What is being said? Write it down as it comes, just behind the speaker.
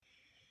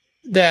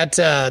that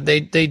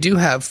they do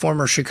have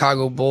former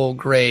Chicago Bull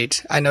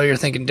great. I know you're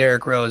thinking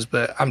Derrick Rose,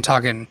 but I'm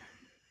talking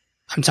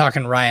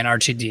Ryan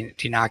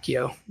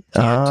Arcidiacono.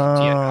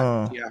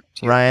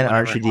 Ryan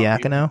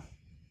Arcidiacono.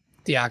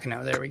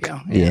 Diacono, there we go.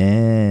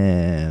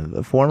 Yeah,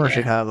 the former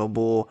Chicago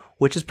Bull,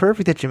 which is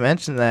perfect that you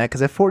mentioned that,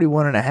 because at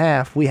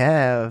 41.5, we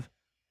have...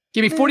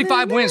 Give me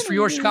 45 wins for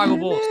your Chicago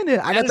Bulls.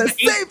 I got the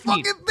same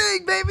fucking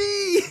thing,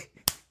 baby!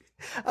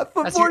 I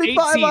put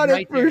 45 on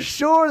it for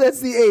sure.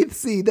 That's the 8th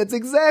seed. That's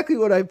exactly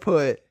what I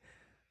put.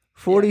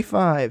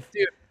 45.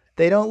 Dude,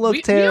 they don't look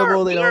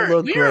terrible. They don't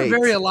look great. We are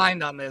very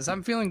aligned on this.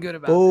 I'm feeling good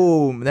about it.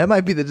 Boom. That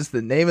might be just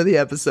the name of the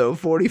episode.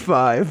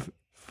 45.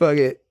 Fuck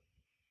it.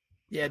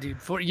 Yeah, dude.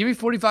 Give me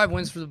 45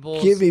 wins for the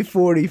Bulls. Give me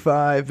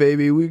 45,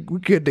 baby. We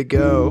good to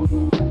go.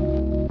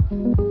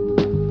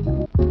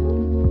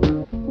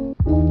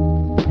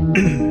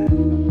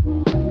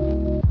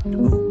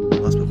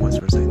 Lost my voice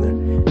for a second there.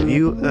 Have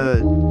you,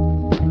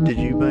 did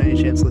you by any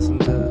chance listen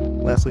to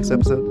last week's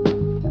episode?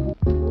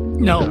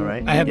 No,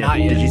 right? I have not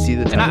yet. Did you see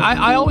the title?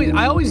 And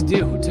I always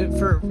do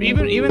for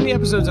even the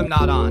episodes I'm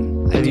not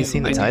on. Have you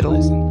seen the title?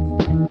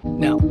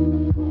 No.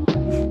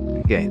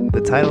 Okay,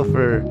 the title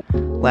for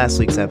last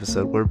week's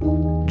episode, where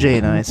Jay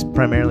and I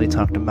primarily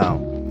talked about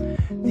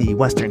the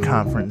Western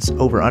Conference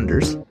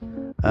over-unders,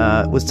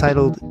 was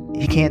titled,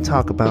 "You Can't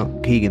Talk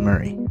About Keegan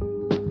Murray."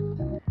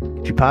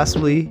 Could you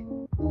possibly,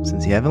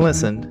 since you haven't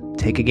listened,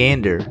 take a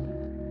gander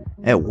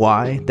at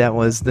why that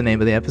was the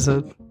name of the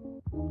episode?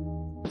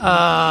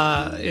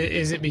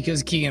 Is it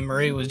because Keegan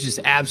Murray was just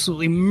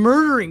absolutely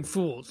murdering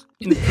fools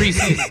in the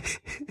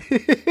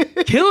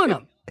preseason? Killing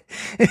them.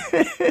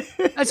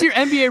 That's your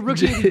NBA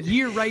Rookie of the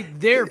Year right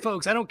there,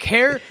 folks. I don't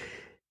care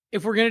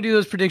if we're going to do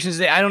those predictions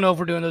today. I don't know if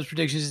we're doing those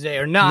predictions today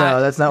or not. No,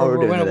 that's not what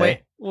we're doing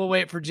today. We'll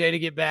wait for Jay to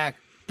get back.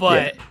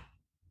 But,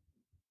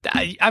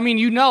 I mean,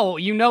 you know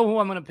who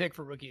I'm going to pick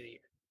for Rookie of the Year.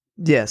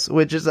 Yes,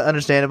 which is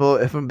understandable.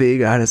 If I'm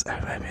being honest, I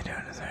might be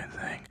doing the same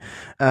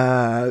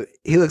thing.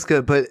 He looks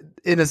good, but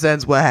in a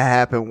sense, what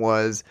happened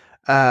was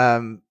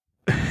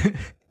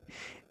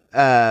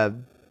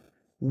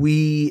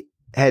we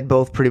had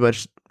both pretty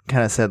much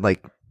kind of said,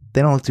 like,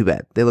 they don't look too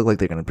bad. They look like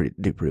they're going to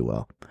do pretty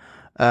well.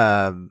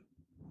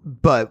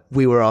 But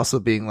we were also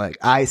being like,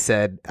 I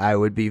said I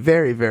would be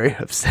very, very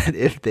upset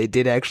if they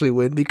did actually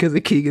win because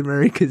of Keegan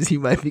Murray, because he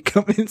might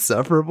become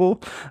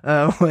insufferable.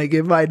 Like,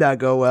 it might not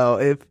go well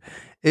if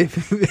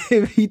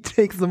he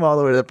takes them all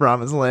the way to the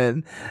promised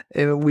land,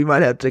 and we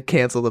might have to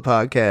cancel the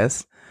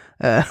podcast.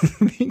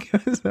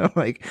 Because I'm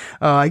like,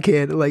 oh, I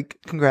can't, like,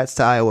 congrats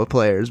to Iowa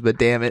players, but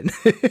damn it.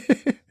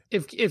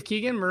 If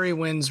Keegan Murray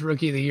wins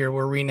Rookie of the Year,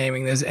 we're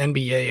renaming this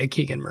NBA a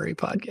Keegan Murray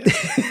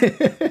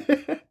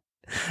podcast.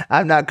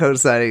 I'm not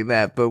co-signing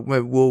that, but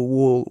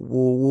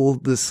we'll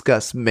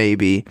discuss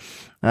maybe.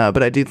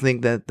 But I do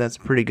think that that's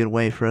a pretty good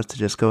way for us to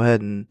just go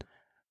ahead and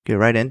get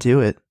right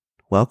into it.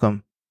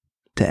 Welcome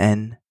to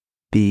NBA,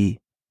 the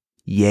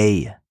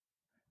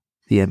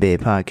NBA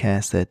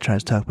podcast that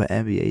tries to talk about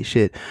NBA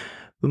shit.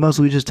 But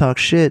mostly we just talk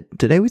shit.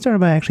 Today we started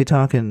by actually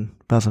talking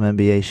about some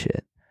NBA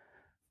shit.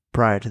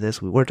 Prior to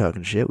this, we were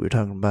talking shit. We were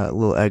talking about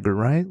little Edgar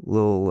Wright,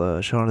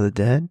 little Shaun of the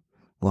Dead,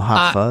 little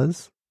Hot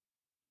Fuzz.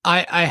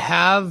 I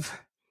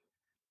have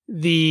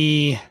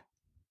the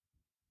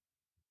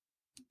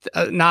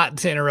not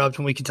to interrupt,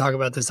 and we can talk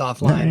about this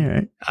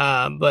offline.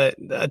 Right.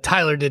 But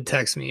Tyler did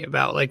text me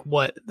about like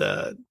what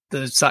the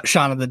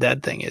Shaun of the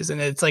Dead thing is,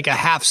 and it's like a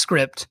half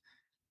script,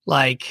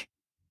 like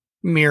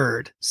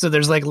mirrored. So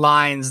there's like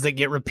lines that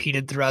get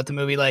repeated throughout the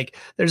movie. Like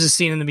there's a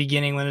scene in the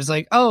beginning when it's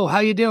like, "Oh, how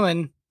you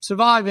doing?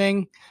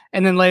 Surviving."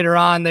 And then later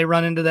on they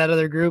run into that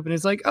other group and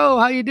it's like, "Oh,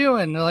 how you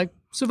doing?" And they're like,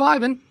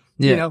 "Surviving."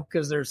 Yeah. You know,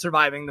 because they're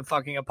surviving the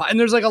fucking and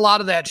there's like a lot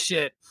of that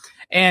shit.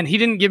 And he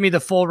didn't give me the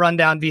full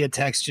rundown via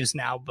text just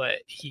now, but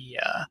he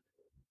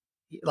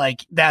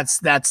like that's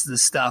the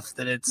stuff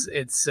that it's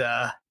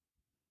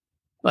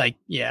like,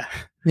 yeah.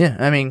 Yeah,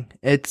 I mean,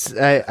 it's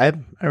I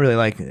really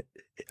like it.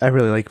 I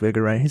really like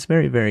Edgar Wright. He's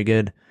very, very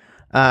good.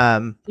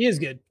 He is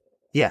good.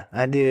 Yeah,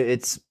 I do.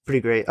 It's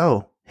pretty great.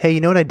 Oh, hey, you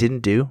know what I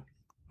didn't do?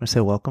 I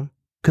said welcome,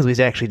 because we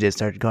actually did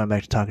start going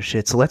back to talking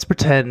shit. So let's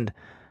pretend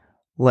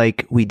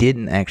like we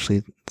didn't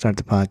actually start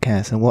the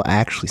podcast, and we'll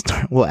actually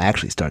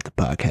start the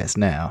podcast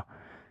now.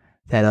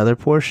 That other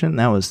portion,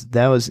 that was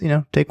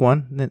take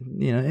one.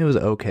 It was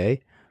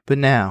okay. But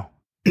now,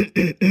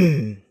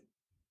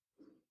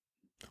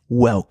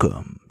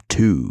 welcome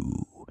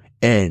to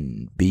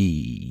NBA,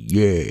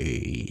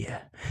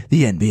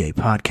 the NBA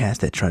podcast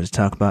that tries to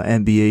talk about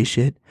NBA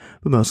shit,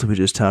 but mostly we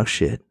just talk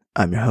shit.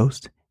 I'm your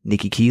host,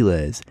 Nikki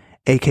Quiles,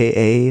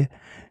 aka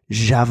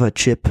Java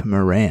Chip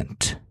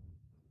Morant.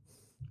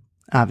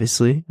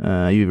 Obviously, you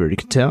already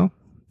can tell.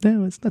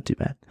 No, it's not too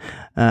bad.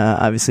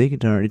 Obviously, you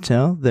can already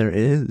tell there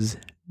is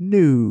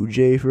no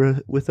Jay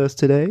with us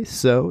today,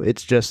 so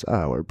it's just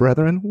our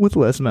brethren with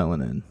less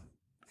melanin.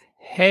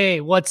 Hey,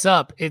 what's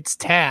up? It's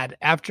Tad.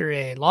 After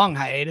a long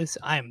hiatus,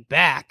 I'm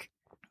back.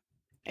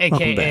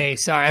 AKA,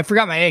 sorry, I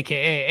forgot my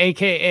AKA.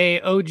 AKA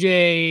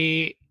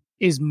OJ,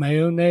 is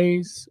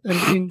mayonnaise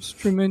an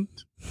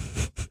instrument?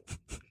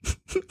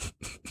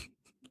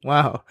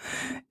 Wow.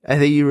 I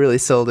think you really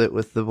sold it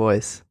with the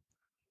voice.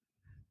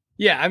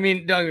 Yeah, I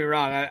mean, don't get me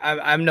wrong.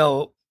 I'm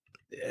no.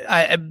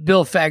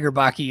 Bill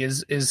Fagerbaki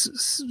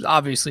is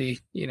obviously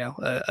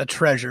a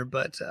treasure,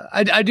 but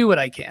I do what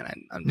I can.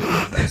 I'm doing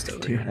my best over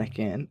Dude, here. I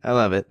can. I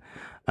love it.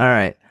 All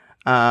right.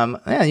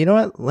 Yeah, you know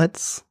what?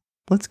 Let's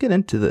get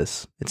into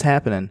this. It's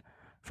happening.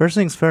 First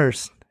things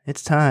first.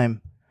 It's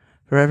time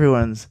for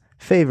everyone's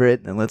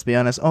favorite, and let's be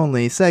honest,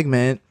 only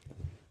segment.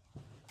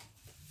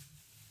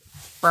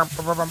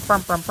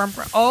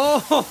 Oh,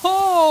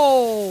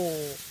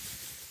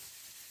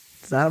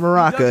 It's not a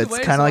maraca. It's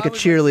kind of like a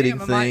cheerleading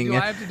thing. Do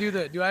I have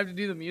to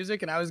do the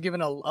music? And I was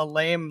given a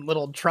lame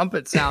little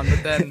trumpet sound,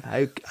 but then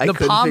I the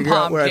couldn't figure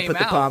out where I came put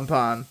the out. pom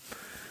pom.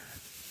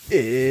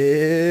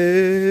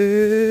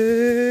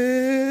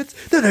 It's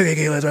the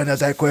Ridiculous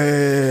Wednesday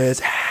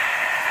quiz.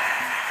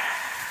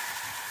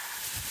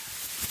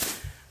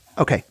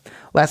 Okay,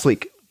 last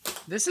week.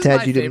 This is Ted,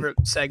 my you didn't-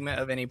 favorite segment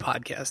of any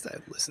podcast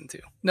I've listened to.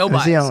 No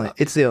bias.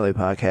 It's the only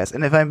podcast,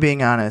 and if I'm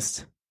being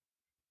honest,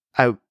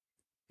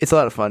 it's a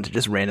lot of fun to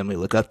just randomly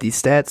look up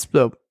these stats.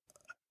 So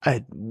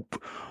I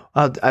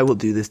will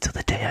do this till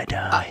the day I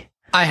die.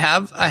 I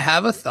have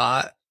a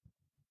thought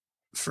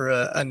for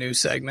a new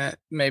segment.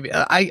 Maybe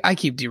I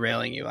keep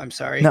derailing you. I'm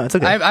sorry. No, it's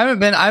okay. I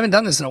haven't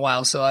done this in a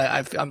while, so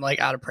I'm like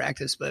out of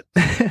practice. But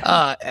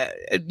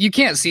you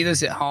can't see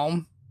this at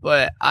home,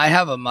 but I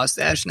have a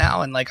mustache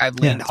now, and like I've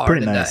leaned hard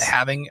into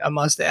having a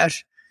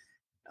mustache.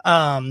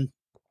 I'm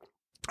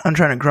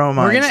trying to grow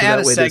mine. We're gonna so add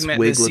that a way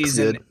segment this this wig looks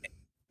season. good.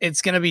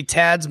 It's gonna be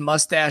Tad's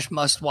mustache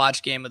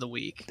must-watch game of the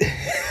week.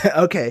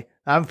 Okay,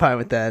 I'm fine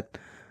with that.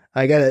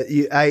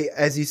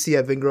 As you see,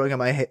 I've been growing out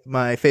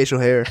my facial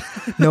hair.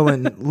 No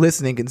one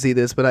listening can see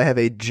this, but I have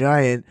a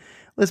giant,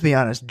 let's be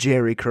honest,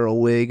 Jerry curl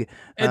wig.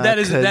 And that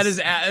is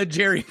a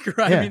Jerry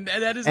curl. Yeah. I mean,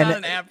 that is not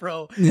an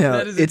afro. No,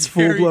 that is it's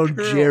full blown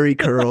Jerry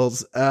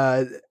curls.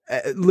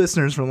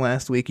 Listeners from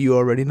last week, you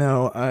already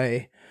know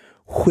I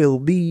will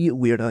be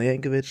Weird Al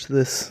Yankovic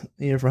this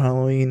year for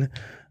Halloween.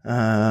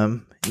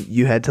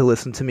 You had to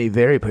listen to me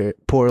very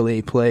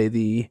poorly play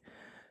the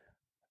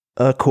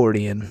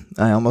accordion.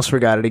 I almost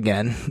forgot it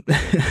again.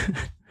 Nikki,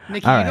 All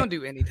you right. don't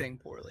do anything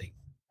poorly.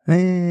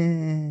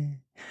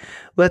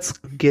 Let's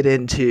get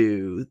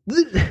into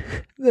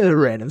the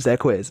random stat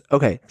quiz.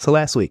 Okay, so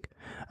last week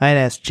I had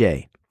asked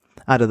Jay,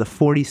 out of the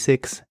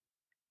 46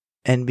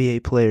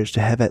 NBA players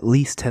to have at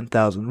least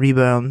 10,000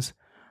 rebounds,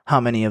 how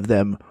many of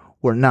them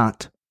were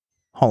not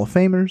Hall of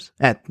Famers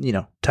at,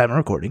 time of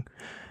recording?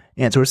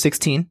 Answer was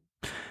 16.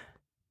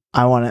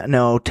 I want to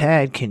know,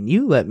 Tad, can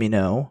you let me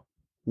know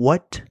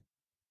what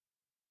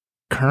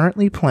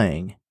currently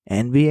playing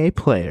NBA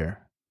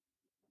player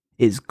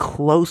is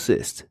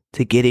closest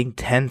to getting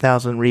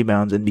 10,000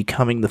 rebounds and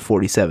becoming the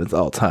 47th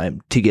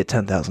all-time to get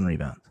 10,000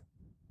 rebounds?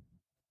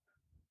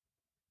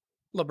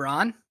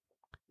 LeBron?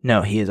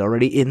 No, he is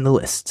already in the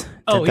list.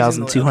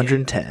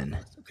 10,210.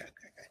 Okay.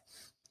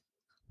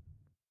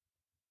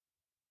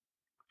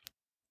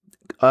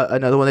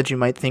 Another one that you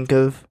might think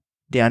of,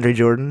 DeAndre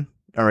Jordan,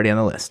 already on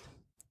the list.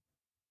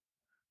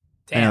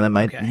 Damn, I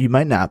know that you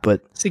might not,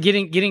 but so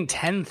getting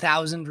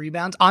 10,000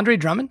 rebounds. Andre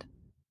Drummond?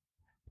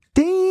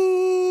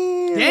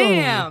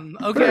 damn.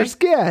 Okay. First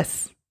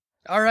guess.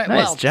 All right.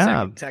 Nice well,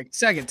 job.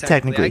 Second,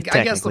 Technically, I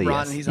guess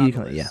LeBron. yes. He's on You the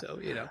can- list,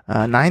 yeah.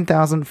 so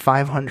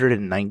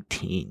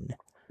 9,519.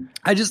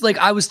 I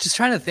was just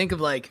trying to think of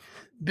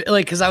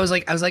because I was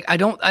like I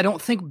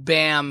don't think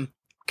Bam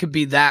could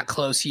be that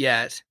close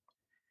yet.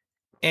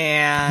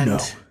 And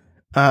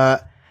No.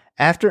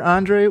 After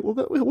Andre,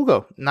 we'll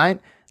go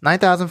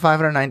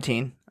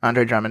 9,519.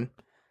 Andre Drummond.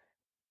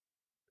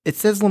 It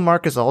says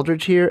LaMarcus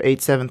Aldridge here,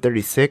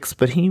 8,736,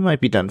 but he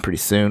might be done pretty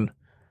soon.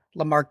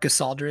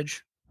 LaMarcus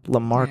Aldridge.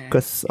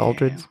 LaMarcus Yeah.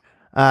 Aldridge.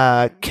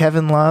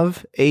 Kevin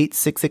Love,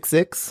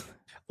 8,666.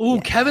 Ooh,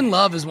 Yeah. Kevin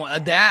Love is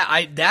one that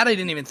I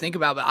didn't even think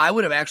about, but I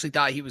would have actually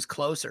thought he was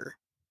closer.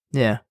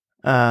 Yeah.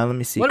 Let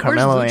me see. Where's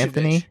Carmelo Vucevic?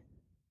 Anthony.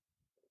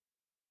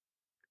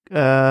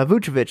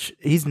 Vucevic,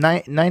 he's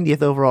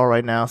 90th overall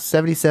right now,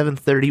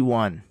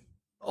 77-31.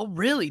 Oh,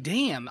 really?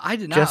 Damn. I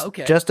did not.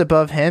 Okay. Just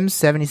above him,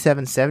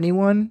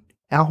 77-71,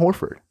 Al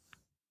Horford.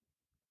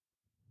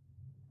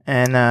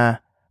 And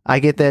I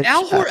get that.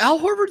 Al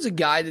Horford's a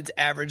guy that's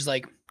averaged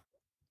like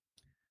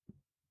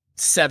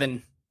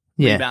 7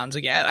 yeah. rebounds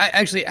a game.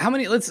 Actually, how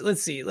many? Let's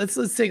see. Let's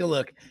take a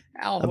look.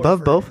 Al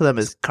Above Horford. both of them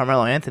is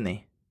Carmelo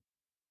Anthony.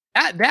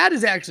 That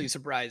is actually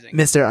surprising.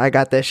 Mister, I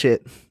got that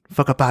shit.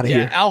 Fuck up out of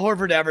here. Al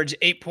Horford averaged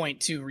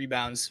 8.2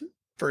 rebounds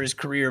for his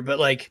career, but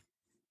like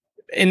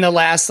in the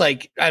last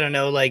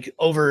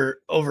over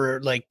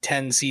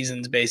 10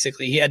 seasons,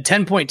 basically he had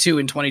 10.2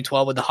 in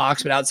 2012 with the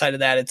Hawks, but outside of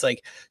that, it's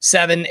like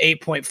 7,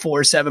 8.4,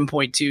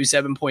 7.2,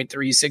 7.3,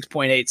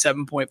 6.8,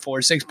 7.4,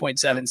 6.7,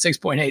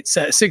 6.8,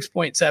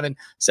 6.7,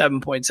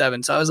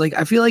 7.7. So I was like,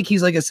 I feel like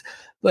he's like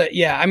but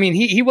yeah, I mean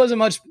he wasn't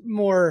much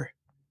more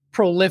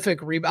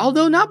prolific rebound,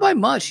 although not by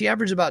much. He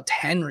averaged about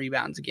 10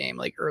 rebounds a game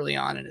like early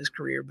on in his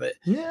career, but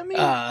yeah, I mean,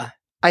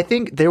 I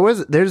think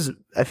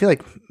I feel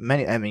like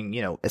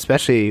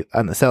especially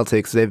on the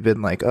Celtics, they've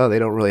been like, oh, they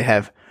don't really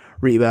have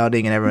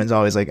rebounding, and everyone's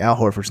always like, Al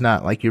Horford's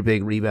not like your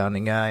big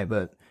rebounding guy,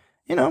 but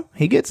you know,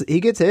 he gets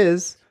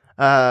his.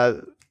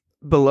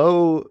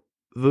 Below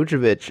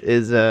Vucevic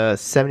is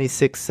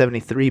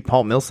 76-73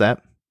 Paul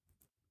Millsap.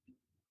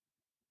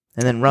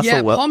 And then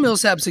Russell Paul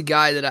Millsap's a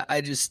guy that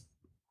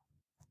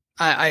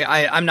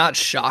I'm not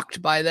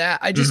shocked by that.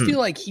 I just feel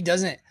like he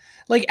doesn't,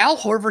 like, Al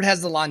Horford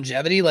has the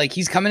longevity. Like,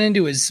 he's coming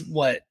into his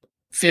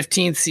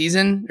 15th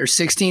season or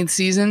 16th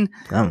season.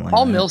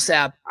 Paul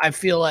Millsap, I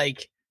feel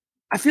like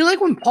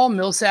when Paul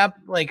Millsap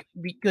like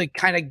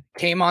kind of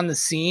came on the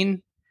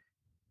scene,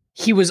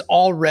 he was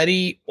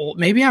already old.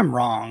 Maybe I'm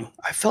wrong.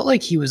 I felt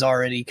like he was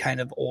already kind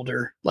of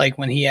older, like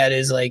when he had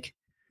his like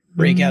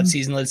breakout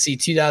season. Let's see,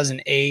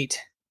 2008.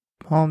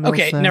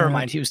 Okay, never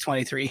mind. He was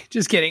 23.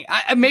 Just kidding.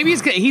 Maybe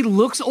he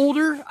looks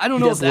older. I don't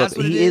know if that's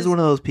what it is. He is one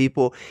of those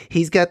people.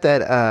 He's got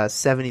that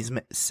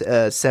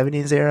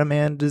 70s era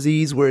man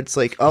disease where it's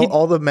like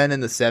all the men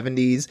in the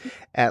 70s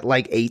at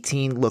like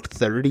 18 looked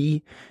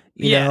 30.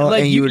 You know?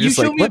 Like and you just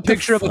showed like, me a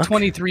picture of a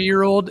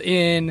 23-year-old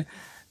in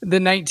the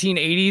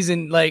 1980s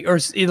and like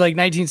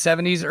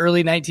 1970s,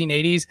 early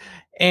 1980s,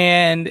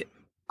 and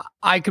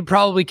I could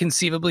probably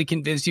conceivably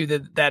convince you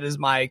that is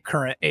my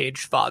current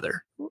age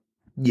father.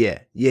 Yeah.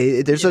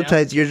 There's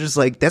sometimes you're just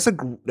like, that's a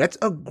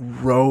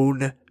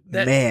grown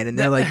man, and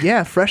they're like,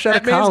 yeah, fresh out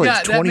of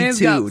college,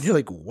 22. And you're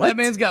like, what? That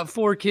man's got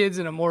 4 kids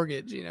and a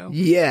mortgage, you know?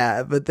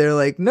 Yeah, but they're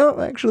like, no,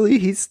 actually,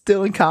 he's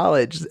still in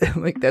college.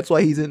 Like, that's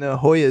why he's in a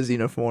Hoyas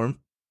uniform.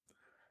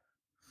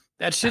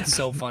 That shit's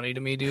so funny to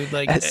me, dude.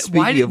 Like,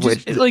 speaking of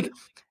which, like,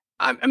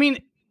 I mean,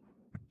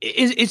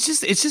 it's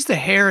just the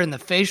hair and the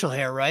facial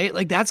hair, right?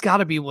 Like, that's got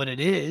to be what it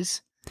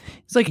is.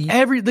 It's like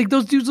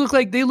those dudes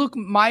look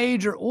my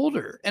age or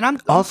older, and I'm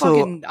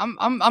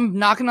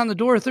knocking on the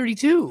door of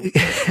 32.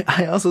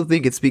 I also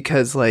think it's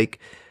because like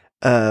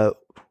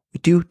we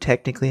do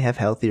technically have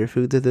healthier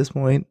foods at this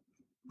point.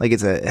 Like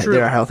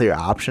there are healthier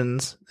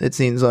options. It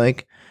seems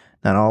like,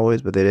 not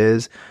always, but it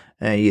is.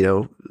 And you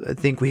know, I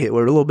think we're a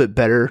little bit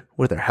better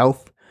with our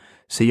health,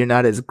 so you're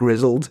not as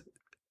grizzled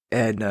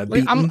and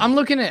beaten. I'm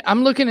looking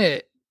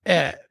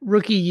at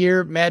rookie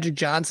year Magic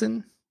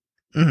Johnson.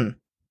 Mm-hmm.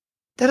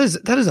 That is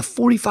a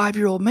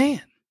 45-year-old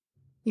man.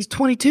 He's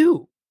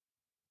 22.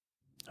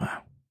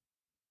 Wow.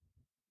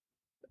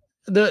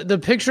 The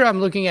picture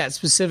I'm looking at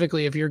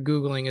specifically, if you're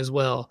Googling as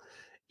well,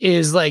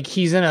 is like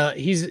they're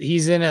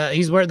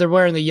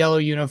wearing the yellow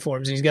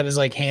uniforms, and he's got his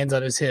like hands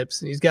on his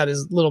hips, and he's got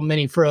his little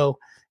mini fro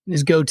and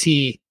his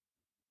goatee.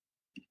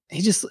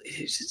 He's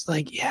just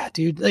like, yeah,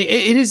 dude. Like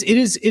it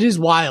is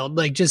wild.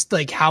 Like just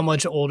like how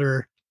much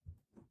older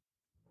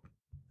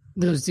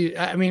those dudes.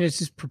 I mean, it's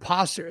just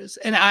preposterous.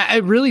 And I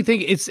really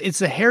think it's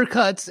the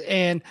haircuts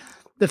and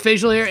the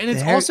facial hair, and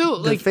it's also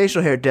like the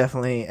facial hair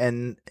definitely,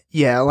 and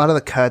yeah, a lot of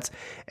the cuts,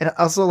 and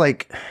also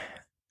like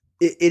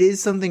it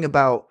is something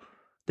about.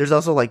 There's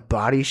also like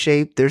body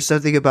shape. There's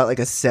something about like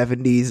a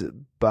 70s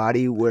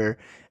body where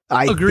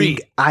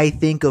I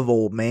think of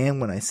old man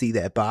when I see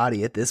that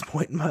body at this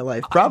point in my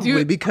life.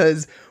 Probably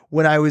because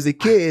when I was a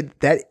kid,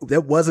 that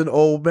was an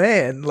old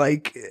man.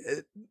 Like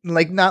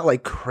not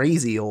like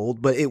crazy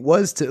old, but it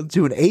was to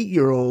an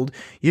 8-year-old.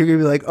 You're gonna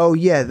be like, oh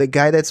yeah, the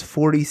guy that's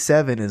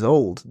 47 is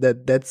old.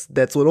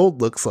 That's what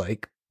old looks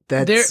like.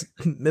 That's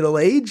middle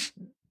age.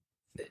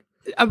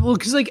 Well,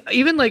 because like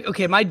even like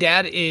okay, my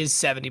dad is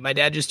 70. My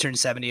dad just turned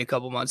 70 a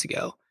couple months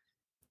ago,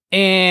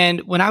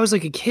 and when I was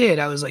like a kid,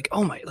 I was like,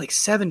 oh my, like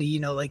 70, you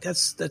know, like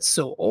that's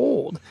so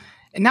old.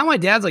 And now my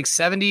dad's like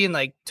 70 and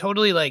like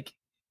totally like,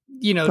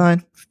 you know,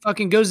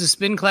 fucking goes to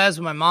spin class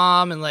with my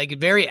mom and like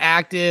very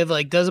active,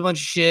 like does a bunch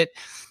of shit.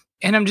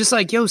 And I'm just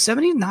like, yo,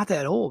 70 is not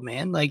that old,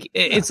 man. Like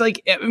it's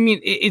like, I mean,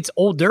 it's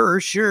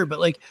older, sure, but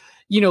like,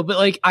 you know, but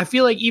like I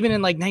feel like even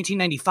in like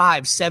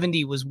 1995,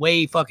 70 was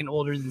way fucking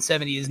older than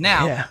 70 is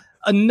now. Yeah.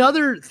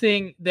 Another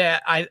thing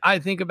that I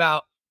think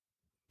about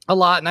a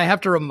lot, and I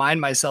have to remind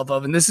myself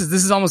of, and this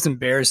is almost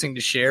embarrassing to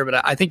share,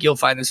 but I think you'll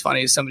find this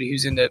funny as somebody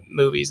who's into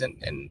movies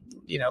and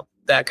you know,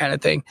 that kind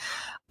of thing.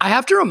 I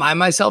have to remind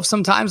myself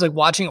sometimes, like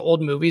watching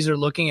old movies or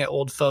looking at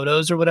old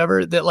photos or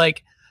whatever, that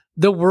like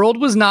the world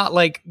was not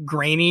like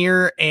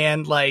grainier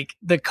and like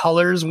the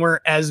colors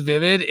weren't as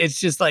vivid. It's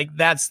just like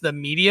that's the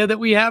media that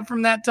we have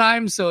from that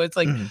time. So it's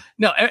like,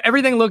 no,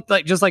 everything looked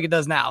like just like it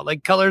does now.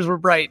 Like colors were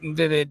bright and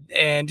vivid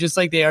and just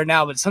like they are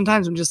now. But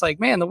sometimes I'm just like,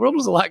 man, the world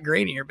was a lot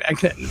grainier back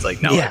then. It's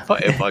like, no,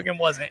 it fucking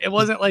wasn't. It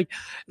wasn't like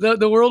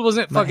the world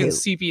wasn't fucking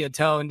sepia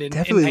toned in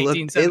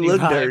 1975. It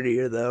looked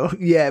dirtier though.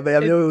 Yeah, but I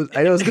know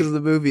it's because of the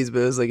movies,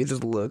 but it was like it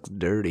just looks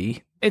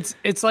dirty. It's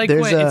like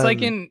it's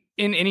like in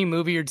any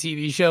movie or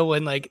TV show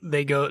when like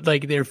they go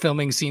like they're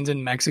filming scenes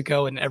in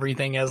Mexico and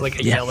everything has like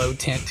a yellow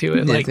tint to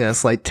it, like a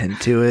slight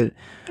tint to it.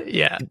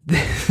 Yeah,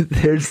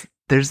 there's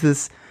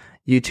this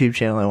YouTube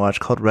channel I watch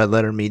called Red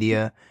Letter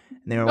Media,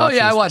 and they were watching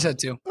I watch that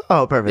too.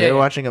 Oh, perfect! They were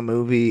watching a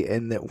movie,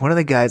 and one of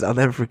the guys, I'll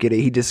never forget it.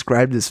 He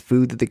described this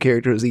food that the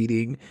character was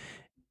eating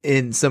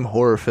in some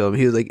horror film.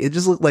 He was like, it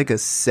just looked like a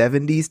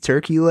 70s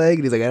turkey leg.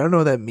 And he's like, I don't know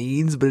what that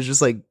means, but it's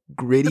just like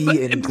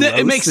gritty and gross.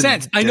 It makes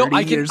sense. I know.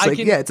 I can.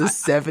 Yeah, it's a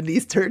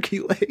 70s turkey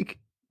leg.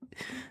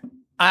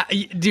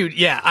 Dude,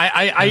 yeah,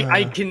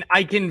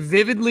 I can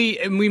vividly,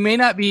 and it may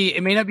not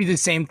be the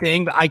same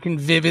thing, but I can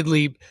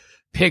vividly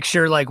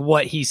picture like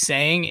what he's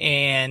saying,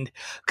 and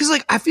because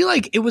like I feel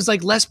like it was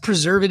like less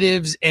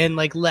preservatives and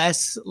like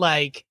less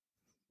like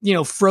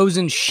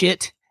frozen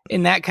shit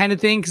and that kind of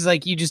thing, because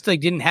like you just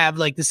like didn't have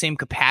like the same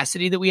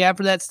capacity that we have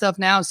for that stuff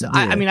now. So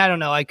I mean I don't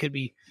know, I could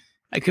be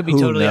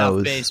totally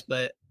off base,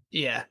 but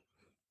yeah,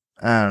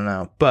 I don't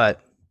know. But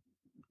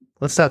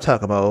let's stop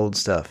talking about old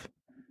stuff.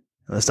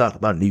 Let's talk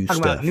about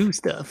new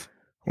stuff.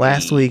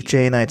 Last week,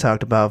 Jay and I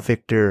talked about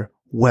Victor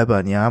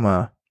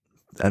Wembanyama.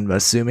 I'm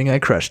assuming I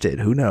crushed it.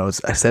 Who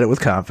knows? I said it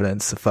with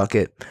confidence, so fuck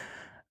it.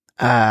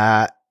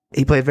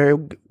 He played very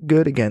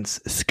good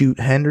against Scoot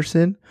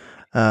Henderson,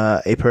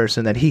 a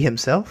person that he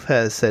himself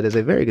has said is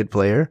a very good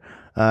player,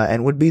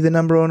 and would be the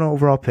number 1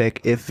 overall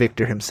pick if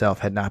Victor himself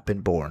had not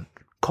been born.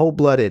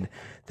 Cold-blooded.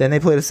 Then they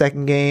played a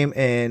second game,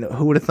 and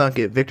who would have thunk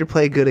it? Victor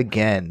played good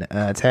again.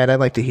 Tad, I'd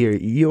like to hear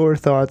your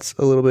thoughts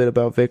a little bit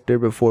about Victor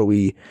before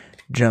we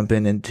jump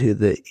into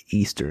the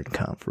Eastern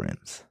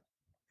Conference.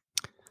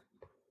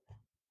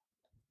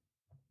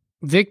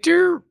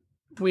 Victor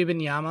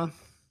Wembanyama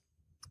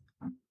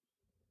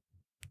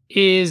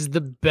is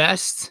the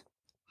best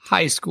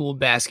high school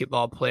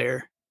basketball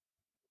player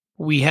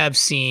we have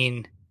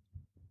seen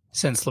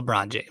since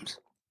LeBron James.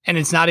 And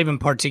it's not even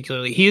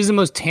particularly. He is the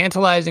most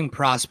tantalizing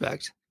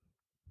prospect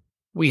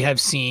we have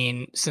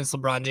seen since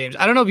LeBron James.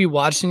 I don't know if you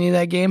watched any of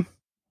that game.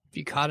 If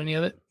you caught any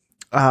of it.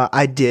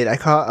 I did. I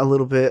caught a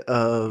little bit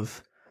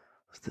of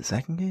the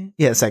second game.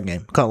 Yeah, second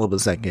game. Caught a little bit of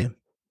the second game.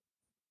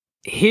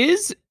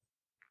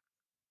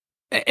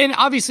 And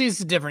obviously it's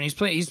different.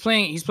 He's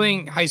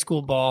playing high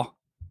school ball.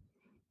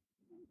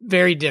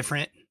 Very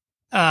different.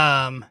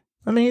 I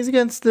mean, he's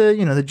against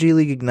the G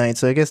League Ignite,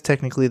 so I guess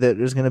technically that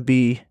there's going to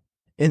be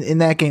in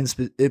that game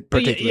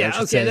particularly. Yeah,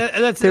 okay,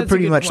 that's they're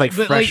pretty much point.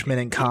 like freshmen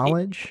in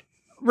college.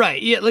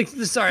 Right. Yeah. Like,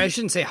 sorry, I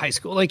shouldn't say high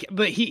school. Like,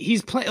 but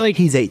he's playing like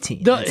he's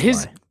 18.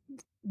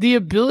 The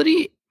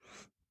ability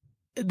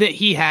that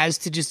he has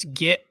to just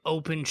get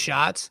open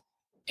shots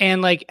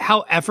and like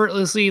how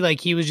effortlessly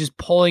like he was just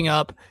pulling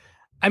up.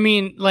 I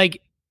mean,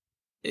 like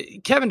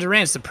Kevin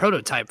Durant's the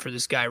prototype for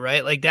this guy,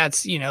 right? Like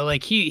that's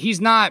like he's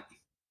not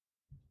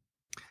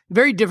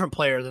very different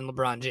player than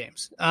LeBron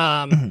James.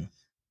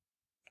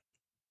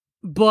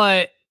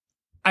 But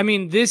I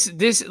mean,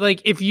 this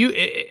like if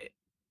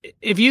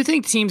you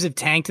think teams have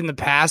tanked in the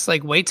past,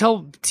 like wait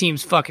till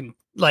teams fucking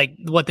like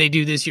what they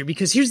do this year.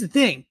 Because here's the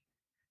thing.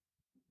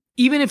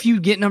 Even if you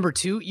get number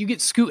 2, you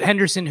get Scoot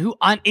Henderson, who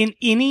in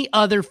any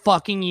other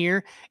fucking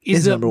year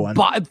is number 1.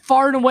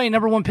 Far and away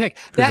number 1 pick.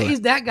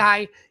 That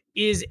guy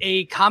is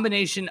a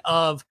combination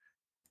of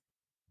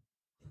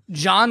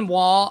John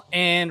Wall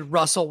and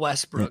Russell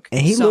Westbrook.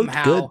 And he looked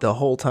good the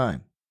whole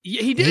time.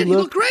 Yeah, he did. He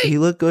looked great. He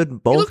looked good in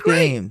both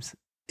games.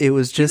 It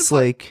was just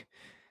like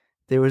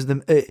there was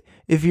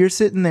if you're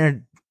sitting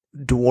there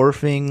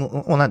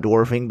not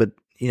dwarfing, but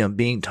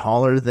being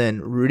taller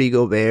than Rudy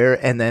Gobert,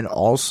 and then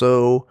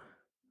also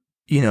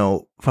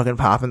fucking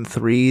popping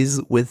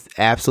threes with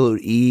absolute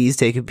ease,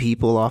 taking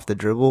people off the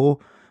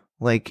dribble.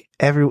 Like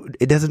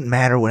it doesn't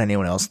matter what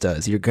anyone else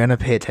does. You're gonna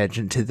pay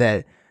attention to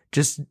that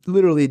just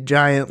literally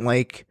giant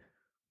like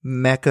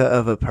mecca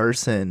of a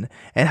person,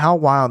 and how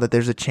wild that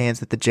there's a chance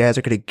that the Jazz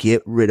are gonna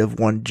get rid of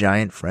one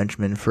giant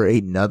Frenchman for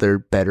another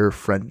better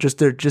French.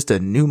 They're just a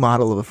new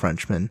model of a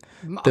Frenchman.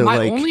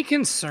 My only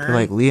concern, they're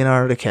like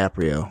Leonardo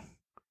DiCaprio.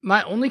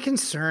 My only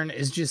concern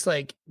is just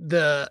like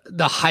the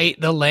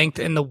height, the length,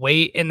 and the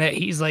weight, and that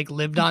he's like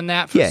lived on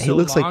that for so long. Yeah, he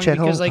looks like Chet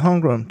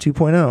Holmgren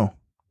 2.0.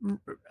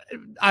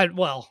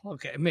 Well,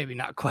 okay, maybe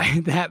not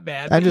quite that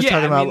bad. I'm just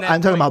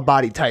talking about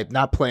body type,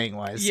 not playing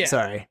wise. Yeah.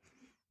 Sorry.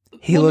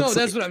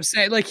 That's what I'm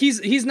saying. Like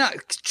he's not.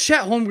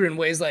 Chet Holmgren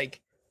weighs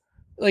like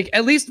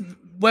at least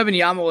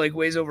Wembanyama like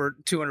weighs over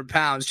 200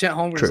 pounds. Chet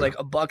Holmgren's like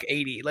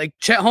 $180. Like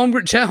Chet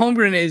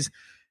Holmgren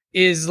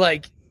is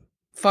like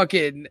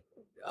fucking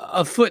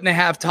a foot and a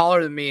half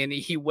taller than me, and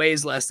he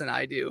weighs less than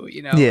I do.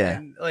 Yeah.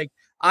 And like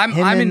I'm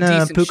in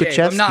decent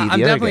shape. I'm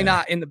definitely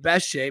not in the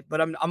best shape, but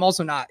I'm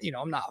also not.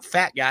 I'm not a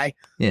fat guy.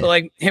 Yeah. But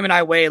like him and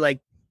I weigh like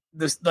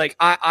this. Like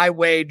I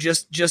weigh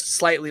just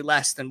slightly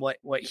less than what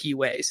he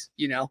weighs.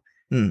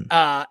 And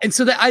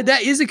so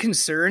that is a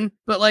concern.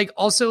 But like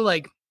also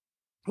like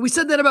we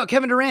said that about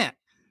Kevin Durant,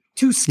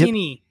 too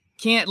skinny,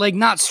 can't like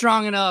not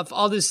strong enough,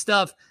 all this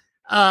stuff.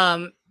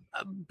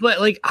 But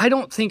like I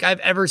don't think I've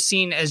ever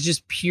seen as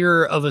just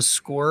pure of a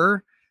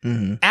scorer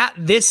at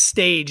this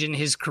stage in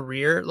his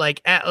career,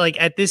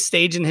 at this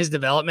stage in his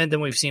development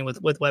than we've seen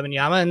with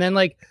Wembanyama. And then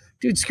like,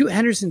 dude, Scoot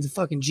Henderson's a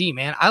fucking G,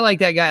 man. I like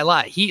that guy a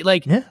lot. He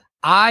like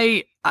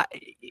I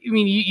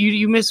mean,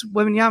 you miss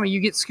Wembanyama, you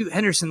get Scoot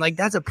Henderson. Like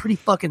that's a pretty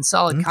fucking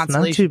solid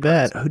consolation. Not too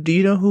bad. Do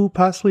you know who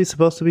possibly is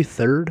supposed to be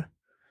third?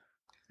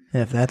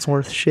 If that's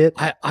worth shit.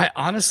 I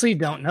honestly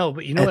don't know,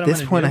 but at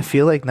this point, I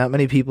feel like not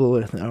many people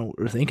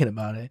are thinking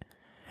about it.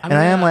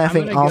 I am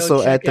laughing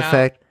also at the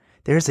fact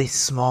there's a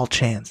small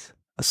chance,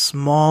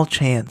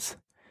 and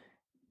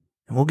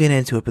we'll get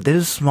into it, but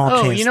there's a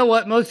small chance. You know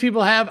what most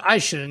people have? I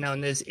should have known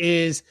this,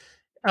 is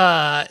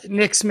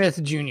Nick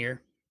Smith Jr.,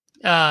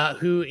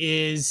 who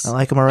is I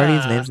like him already.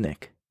 His name's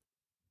Nick.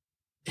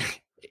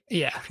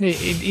 Yeah,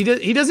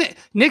 he doesn't.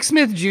 Nick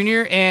Smith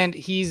Jr. and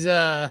he's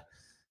a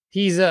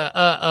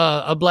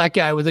black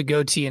guy with a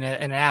goatee and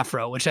an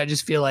afro, which I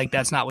just feel like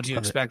that's not what you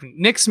expect.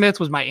 Nick Smith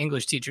was my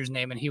English teacher's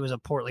name, and he was a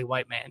portly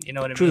white man. You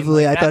know what I mean?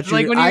 Truthfully, Like I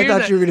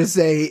thought you were gonna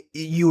say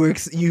you were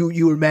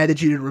mad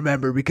that you didn't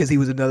remember because he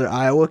was another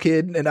Iowa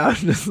kid, and I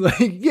was just like,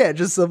 yeah,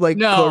 just some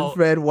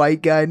corn-fed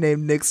white guy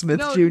named Nick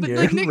Smith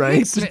Jr.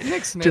 Right?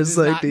 Nick Smith is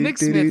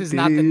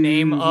not the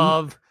name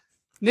of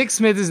Nick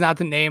Smith is not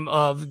the name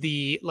of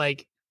the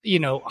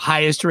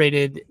highest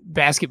rated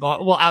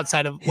basketball. Well,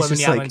 outside of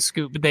Wembanyama and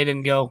Scoot, but they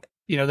didn't go.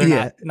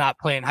 They're not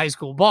playing high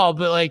school ball.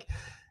 But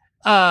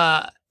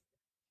that's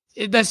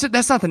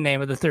not the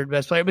name of the third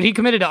best player. But he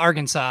committed to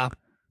Arkansas.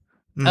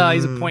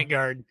 He's a point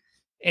guard,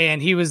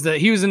 and he was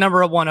the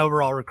number 1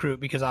 overall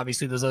recruit because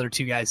obviously those other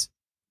two guys,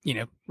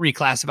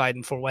 reclassified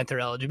and forwent their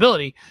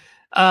eligibility.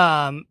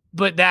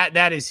 But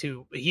that is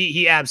who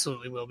he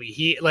absolutely will be.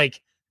 He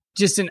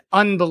just an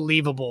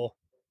unbelievable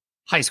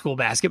high school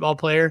basketball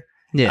player.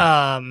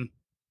 Yeah.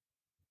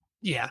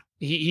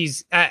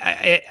 He's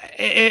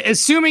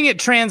assuming it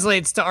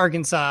translates to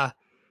Arkansas,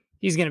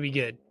 he's going to be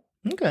good.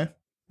 Okay.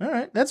 All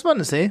right. That's fun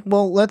to see.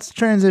 Well, let's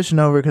transition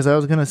over because I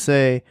was going to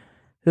say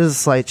there's a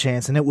slight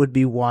chance, and it would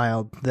be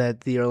wild that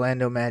the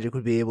Orlando Magic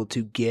would be able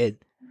to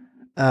get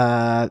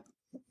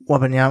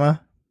Wembanyama.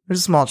 There's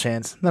a small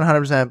chance. Not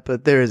 100%,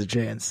 but there is a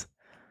chance.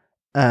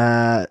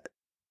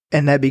 And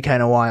that'd be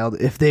kind of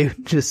wild if they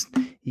just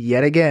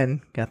yet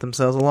again got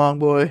themselves a long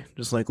boy.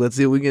 Just let's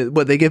see what we get.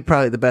 But they get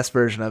probably the best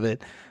version of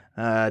it.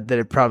 That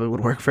it probably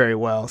would work very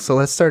well. So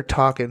let's start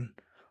talking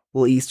a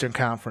little Eastern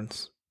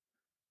Conference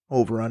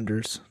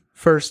over-unders.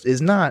 First is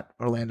not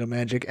Orlando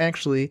Magic.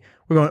 Actually,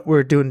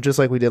 we're doing just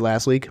like we did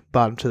last week,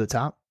 bottom to the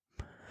top.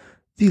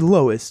 The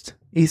lowest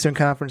Eastern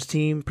Conference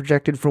team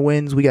projected for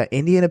wins, we got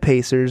Indiana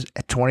Pacers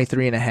at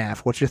 23.5.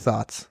 What's your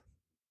thoughts?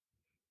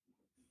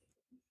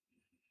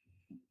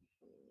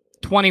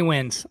 20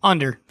 wins.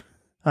 Under?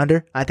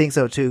 I think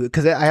so too.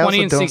 Because I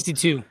 20 also and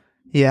 62.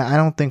 Yeah, I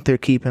don't think they're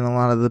keeping a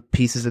lot of the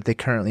pieces that they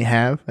currently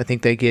have. I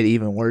think they get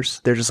even worse.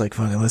 They're just like,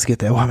 fuck it, let's get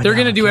that woman. They're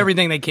going to do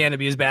everything they can to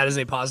be as bad as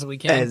they possibly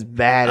can. As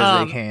bad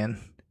as they can.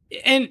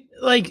 And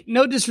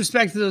no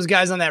disrespect to those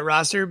guys on that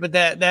roster, but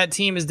that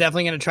team is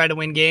definitely going to try to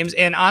win games.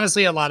 And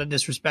honestly, a lot of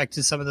disrespect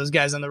to some of those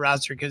guys on the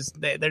roster because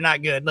they're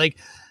not good.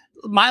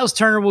 Miles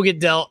Turner will get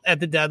dealt at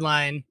the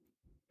deadline.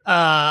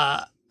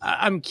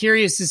 I'm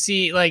curious to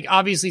see,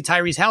 obviously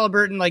Tyrese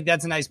Halliburton,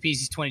 that's a nice piece.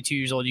 He's 22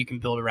 years old. You can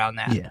build around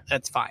that. Yeah.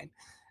 That's fine.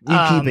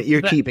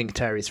 You're keeping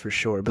Tyrese for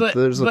sure, but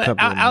there's a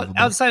couple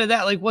outside of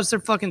that. What's their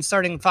fucking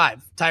starting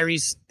five?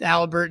 Tyrese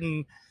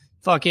Halliburton,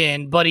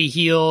 fucking Buddy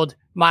Hield,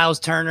 Miles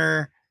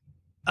Turner.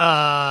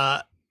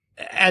 At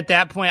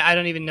that point, I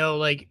don't even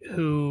know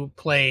who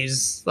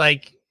plays.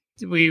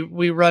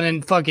 We run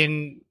in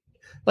fucking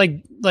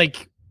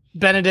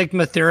Benedict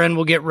Mathurin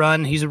will get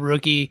run. He's a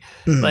rookie.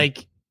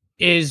 Mm.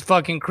 Is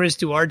fucking Chris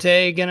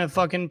Duarte gonna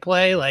fucking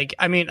play? I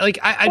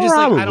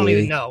don't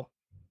even know.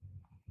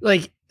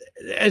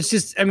 It's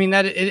just,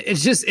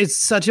 it's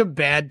such a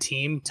bad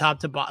team top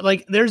to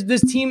bottom.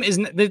 This team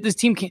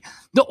can't.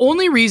 The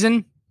only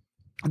reason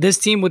this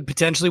team would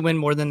potentially win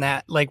more than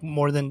that,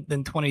 more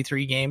than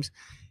 23 games,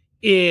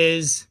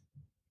 is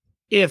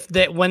if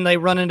that when they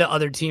run into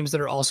other teams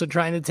that are also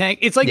trying to tank.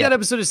 It's that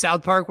episode of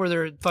South Park where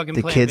they're fucking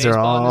the playing kids are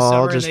baseball all in the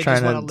summer just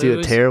trying to do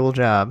a terrible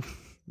job.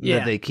 Yeah,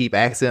 that they keep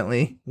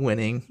accidentally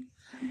winning.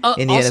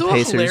 Also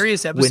a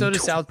hilarious episode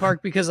of South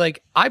Park because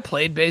I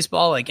played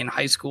baseball in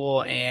high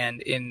school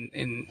and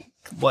in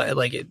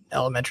at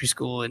elementary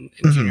school and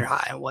junior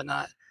high and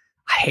whatnot.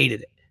 I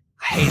hated it.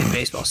 I hated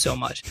baseball so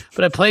much,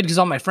 but I played because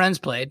all my friends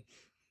played.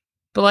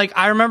 But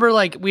I remember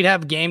we'd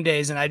have game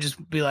days and I'd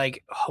just be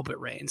hope it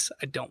rains.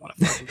 I don't want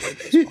to fucking play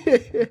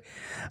baseball.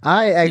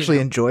 I actually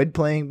enjoyed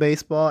playing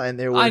baseball, and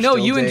there were I know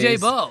still you days, and Jay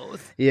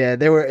both. Yeah,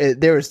 there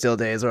were still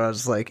days where I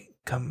was just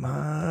come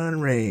on,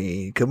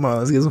 rain. Come on,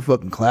 let's get some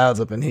fucking clouds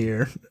up in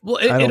here. Well,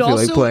 I don't feel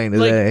like playing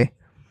today.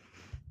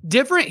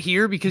 Different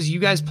here because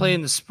you guys play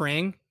in the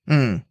spring.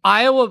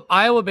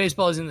 Iowa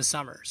baseball is in the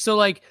summer. So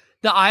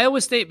the Iowa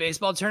State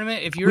baseball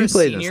tournament, if you're a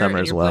senior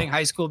and you're playing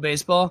high school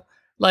baseball,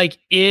 the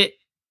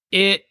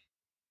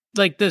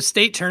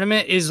state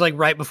tournament is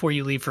right before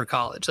you leave for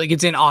college.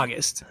 It's in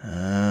August.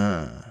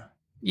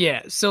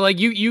 Yeah, so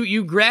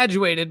you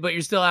graduated, but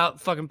you're still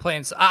out fucking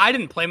playing. So I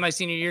didn't play my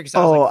senior year because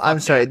I'm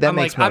sorry, that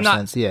makes more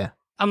sense. Yeah,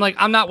 I'm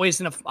not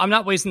wasting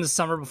the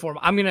summer before.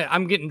 I'm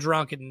getting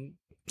drunk and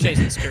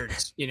chasing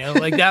skirts.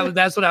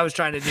 That's what I was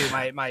trying to do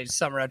my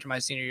summer after my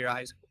senior year of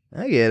high school.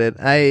 I get it.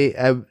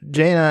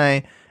 Jay and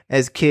I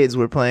as kids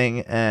were playing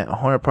at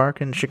Horner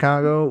Park in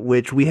Chicago,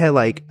 which we had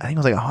I think it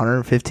was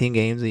 115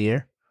 games a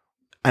year,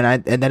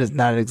 and that is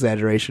not an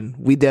exaggeration.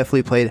 We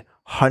definitely played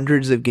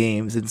hundreds of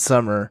games in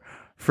summer.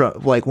 From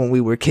when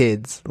we were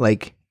kids,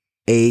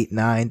 8,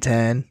 9,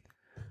 10,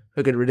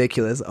 fucking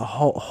ridiculous, a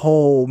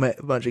whole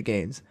bunch of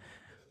games.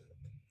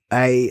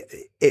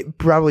 It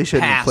probably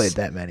shouldn't have played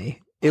that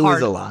many. It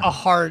was a lot. A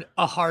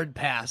hard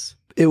pass.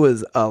 It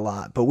was a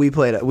lot, but we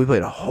played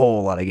a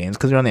whole lot of games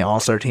because we were on the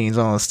All-Star teams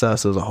and all this stuff,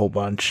 so it was a whole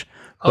bunch.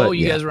 But,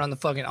 you guys were on the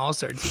fucking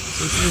All-Star team.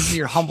 So this is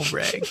your humble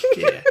brag.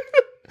 Yeah.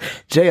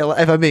 Jay,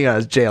 if I'm being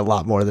honest, Jay a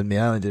lot more than me.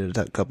 I only did it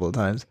a couple of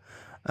times.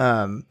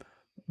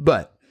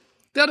 But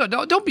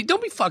no, don't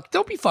be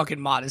fucking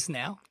modest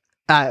now.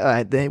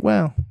 I think,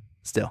 well,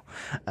 still,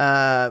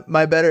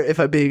 if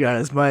I'm being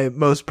honest, my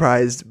most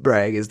prized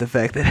brag is the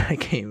fact that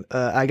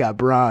I got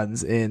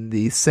bronze in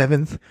the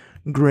 7th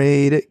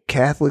grade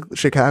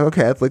Chicago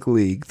Catholic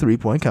League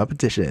 3-point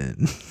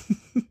competition.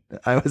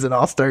 I was an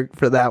all-star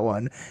for that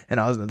one, and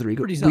I was in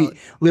the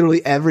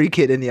literally every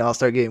kid in the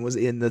all-star game was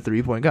in the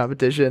 3-point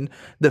competition.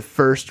 The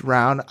first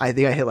round, I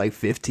think I hit like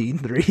 15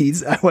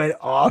 threes. I went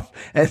off,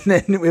 and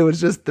then it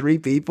was just 3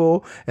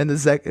 people for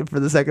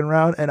the second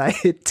round, and I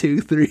hit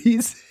 2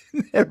 threes.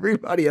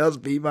 Everybody else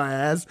beat my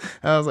ass.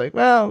 I was like,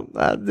 well,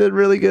 I did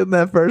really good in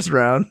that first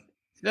round.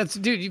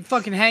 Dude, you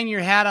fucking hang your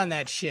hat on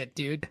that shit,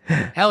 dude.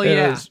 Hell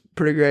yeah. It was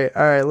pretty great.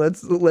 All right,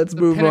 let's move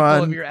pinnacle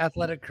on. Of your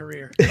athletic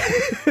career.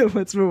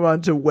 Let's move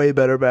on to way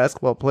better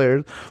basketball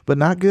players, but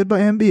not good by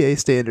NBA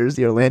standards.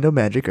 The Orlando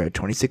Magic are at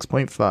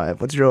 26.5.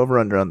 What's your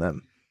over-under on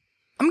them?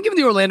 I'm going to give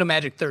the Orlando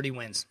Magic 30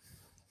 wins.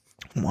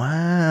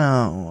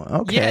 Wow.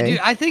 Okay. Yeah, dude,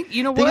 I think,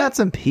 you know what? They got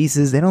some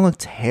pieces. They don't look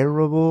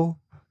terrible.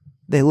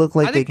 They look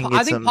like they can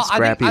get some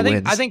scrappy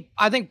wins.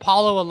 I think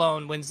Paulo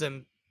alone wins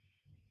them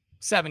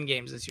 7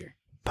 games this year.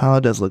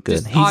 Paulo does look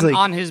good. He's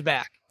on his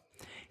back.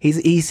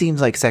 He seems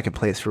like second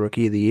place for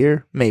Rookie of the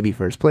Year, maybe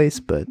first place,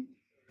 but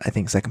I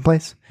think second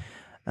place.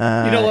 You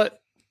know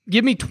what?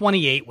 Give me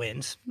 28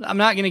 wins. I'm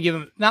not going to give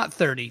him not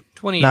 30,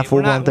 28. Not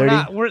full blown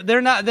 30.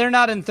 They're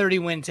not in 30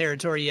 win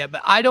territory yet,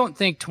 but I don't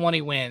think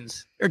 20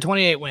 wins or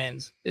 28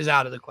 wins is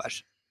out of the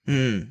question.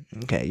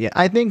 Okay, yeah,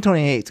 I think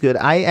 28 is good.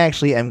 I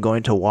actually am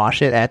going to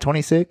wash it at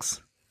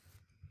 26.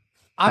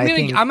 I'm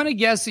gonna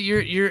guess that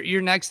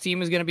your next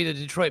team is gonna be the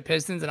Detroit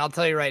Pistons, and I'll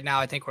tell you right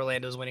now, I think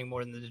Orlando's winning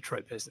more than the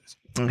Detroit Pistons.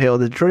 Okay, well,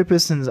 the Detroit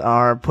Pistons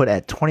are put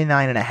at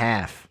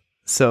 29.5,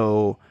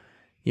 so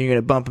you're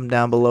gonna bump them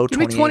down below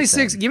 28. Give me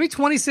 26. Give me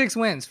 26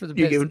 wins for the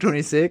Pistons. You give them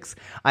 26.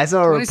 I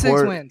saw a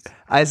report. Wins.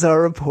 I saw a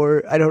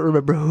report. I don't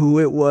remember who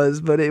it was,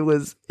 but it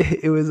was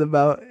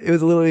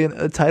literally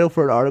a title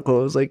for an article.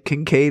 It was like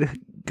Kincaid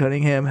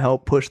Cunningham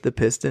helped push the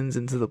Pistons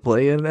into the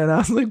play-in, and I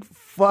was like,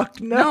 "Fuck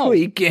no,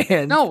 he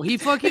can't. No, he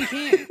fucking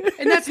can't."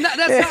 And that's not.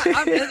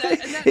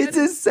 It's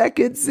his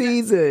second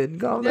season.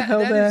 Calm the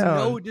hell down. That is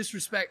no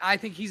disrespect. I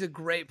think he's a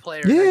great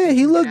player. Yeah,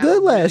 he looked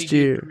good last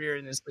year. Career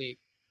in this league,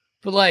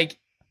 but like,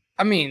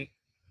 I mean,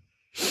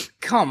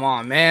 come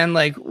on, man.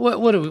 Like,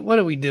 what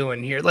are we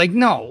doing here? Like,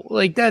 no,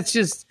 like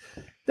that's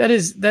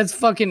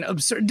fucking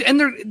absurd.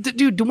 And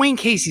dude, Dwayne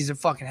Casey's a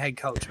fucking head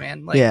coach,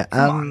 man. Like, yeah,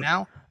 come on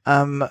now.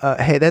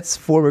 Hey, that's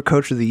former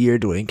Coach of the Year,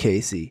 Dwayne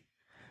Casey.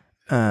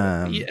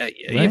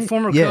 Right?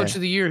 Former Coach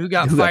of the Year who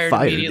got fired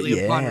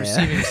immediately upon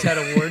receiving said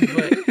award.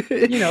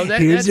 But you know,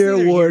 here's your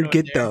award.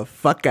 Get the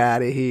fuck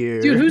out of here,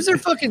 dude. Who's their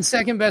fucking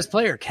second best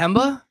player?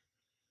 Kemba?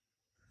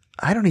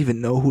 I don't even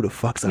know who the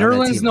fuck's on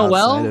that team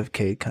outside of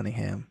Cade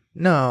Cunningham.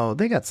 No,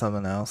 they got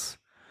someone else.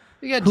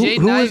 They got Jaden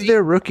who Ivey. was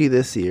their rookie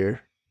this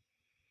year?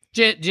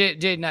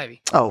 Jaden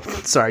Ivey. Oh,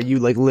 sorry, you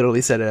like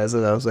literally said it as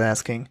I was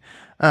asking.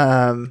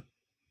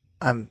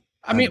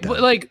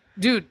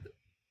 Dude,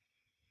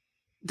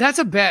 that's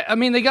a bet. I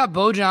mean, they got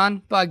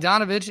Bojan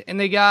Bogdanovic, and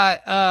they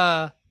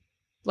got,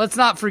 let's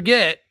not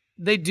forget,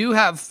 they do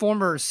have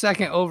former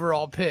second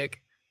overall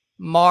pick,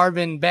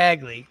 Marvin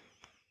Bagley.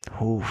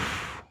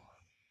 Oof.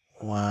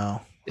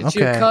 Wow. It's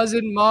your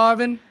cousin,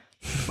 Marvin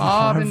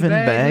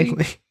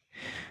Bagley.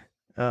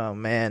 Oh,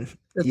 man.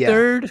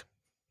 Third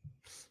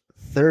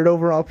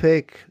overall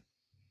pick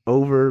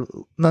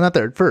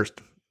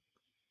first.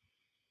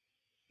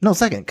 No,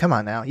 second. Come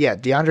on now. Yeah,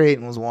 DeAndre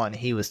Ayton was 1.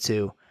 He was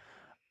 2.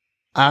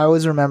 I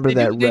always remember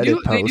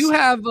Reddit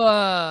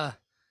post.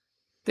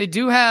 They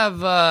do have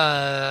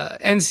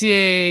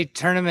NCAA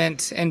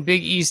tournament and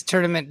Big East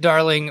tournament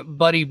darling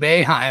Buddy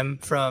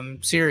Boeheim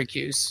from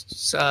Syracuse,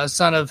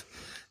 son of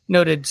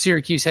noted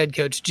Syracuse head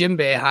coach Jim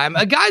Boeheim,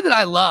 a guy that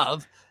I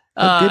love.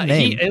 Good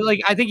name.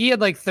 I think he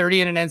had like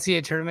 30 in an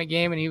NCAA tournament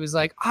game, and he was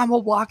like, "I'm a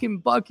walking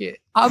bucket.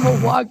 I'm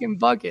a walking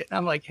bucket." And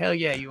I'm like, "Hell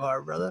yeah, you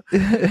are, brother.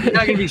 You're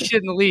not gonna be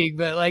shit in the league,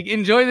 but like,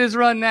 enjoy this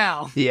run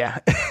now." Yeah.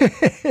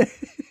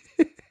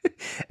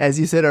 As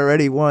you said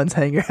already once,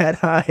 hang your head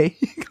high.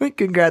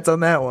 Congrats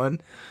on that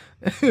one.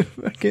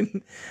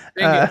 Fucking.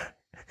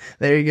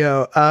 There you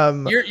go.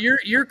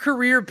 Your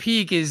career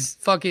peak is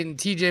fucking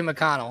TJ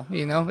McConnell.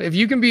 You know, if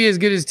you can be as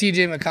good as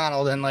TJ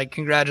McConnell, then like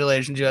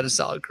congratulations, you had a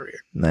solid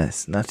career.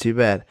 Nice, not too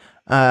bad.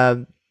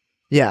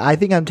 Yeah, I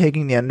think I'm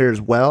taking the under as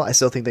well. I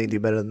still think they do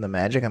better than the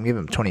Magic. I'm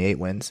giving them 28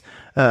 wins,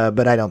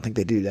 but I don't think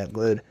they do that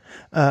good.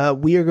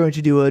 We are going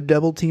to do a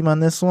double team on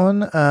this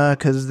one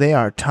because they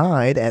are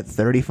tied at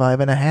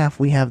 35.5.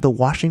 We have the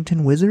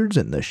Washington Wizards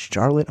and the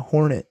Charlotte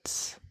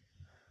Hornets.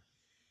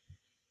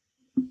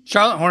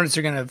 Charlotte Hornets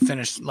are going to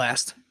finish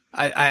last.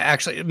 I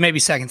actually maybe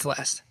second to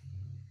last.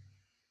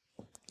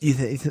 You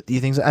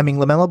think so? I mean,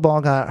 LaMelo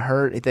Ball got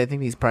hurt. I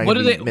think he's probably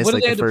going to miss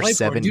like the first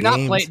 7 games. Not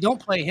play.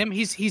 Don't play him.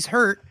 He's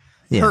hurt.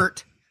 Yeah.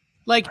 Hurt.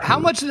 Like how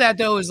much of that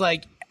though is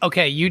like,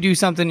 okay, you do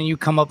something and you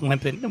come up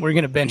limping, and we're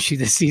going to bench you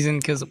this season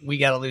because we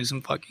got to lose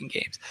some fucking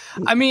games.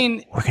 I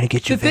mean, we're going to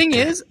get you. The thing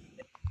is,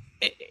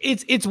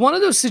 it's one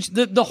of those.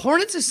 The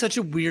Hornets is such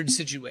a weird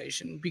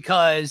situation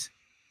because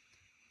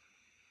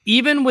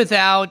even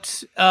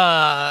without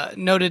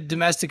noted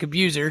domestic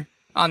abuser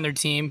on their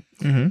team,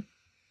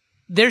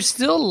 they're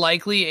still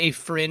likely a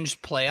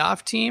fringe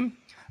playoff team.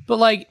 But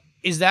like,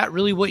 is that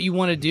really what you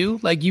want to do?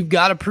 Like, you've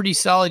got a pretty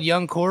solid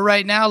young core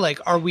right now. Like,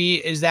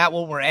 is that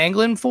what we're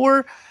angling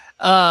for?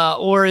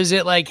 Or is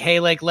it like,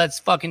 hey, like, let's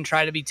fucking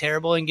try to be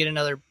terrible and get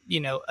another,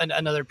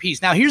 another piece.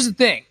 Now, here's the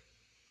thing.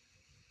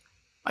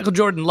 Michael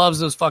Jordan loves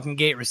those fucking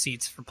gate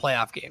receipts for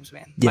playoff games,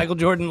 man. Yeah. Michael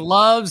Jordan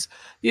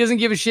he doesn't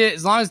give a shit.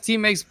 As long as the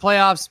team makes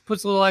playoffs,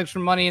 puts a little extra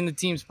money in the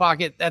team's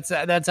pocket, that's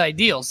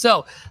ideal.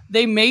 So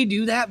they may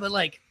do that, but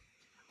like,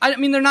 I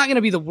mean, they're not going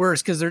to be the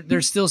worst because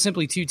they're still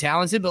simply too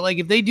talented. But like,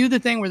 if they do the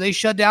thing where they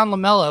shut down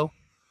LaMelo,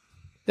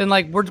 then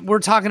like we're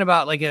talking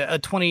about like a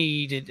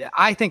 20 to,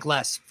 I think,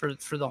 less for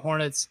the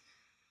Hornets.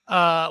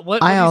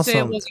 What did you say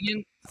it was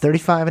again?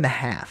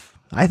 35.5.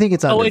 I think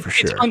it's under for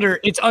sure.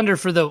 It's under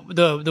for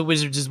the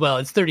Wizards as well.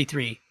 It's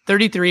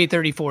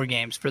 34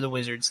 games for the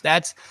Wizards.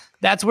 That's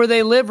where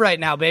they live right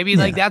now, baby.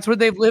 Like that's where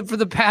they've lived for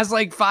the past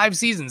like 5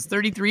 seasons,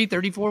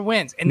 34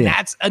 wins. And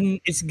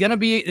it's going to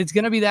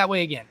be that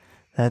way again.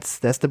 That's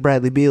the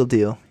Bradley Beal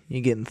deal.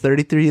 You're getting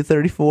 33 to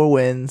 34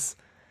 wins.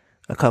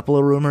 A couple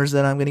of rumors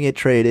that I'm going to get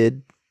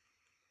traded.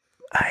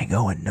 I ain't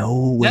going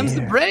nowhere. Them's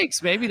the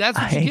breaks, baby. That's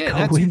what you get.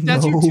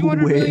 That's your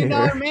 $200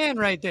 million man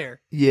right there.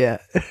 Yeah,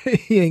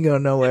 he ain't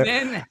going nowhere.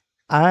 Then,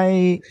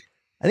 I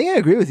think I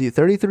agree with you.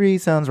 33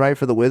 sounds right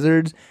for the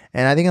Wizards,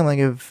 and I think I'm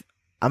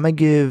gonna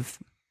give.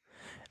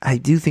 I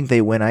do think they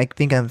win. I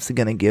think I'm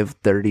gonna give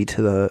 30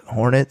 to the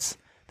Hornets.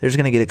 They're just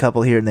gonna get a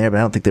couple here and there, but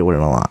I don't think they're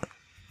winning a lot.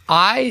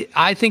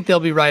 I think they'll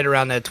be right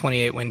around that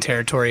 28 win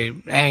territory,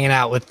 hanging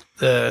out with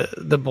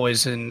the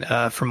boys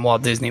from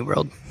Walt Disney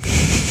World.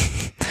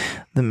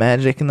 The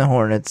Magic and the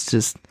Hornets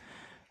just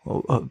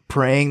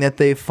praying that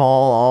they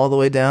fall all the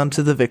way down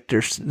to the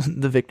victor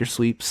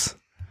sweeps.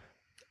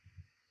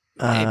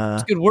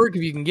 It's good work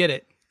if you can get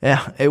it.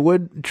 Yeah, it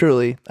would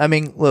truly. I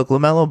mean, look,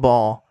 LaMelo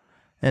Ball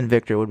and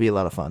Victor would be a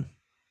lot of fun.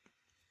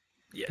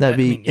 Yeah, that'd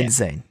be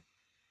insane.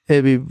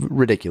 It'd be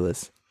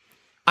ridiculous.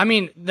 I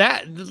mean,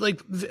 that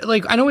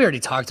like I know we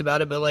already talked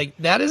about it, but like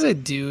that is a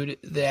dude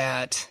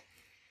that's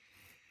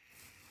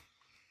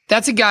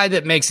a guy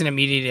that makes an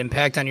immediate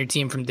impact on your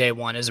team from day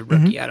one as a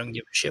rookie. I don't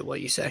give a shit what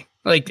you say.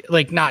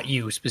 Like not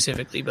you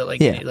specifically, but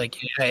and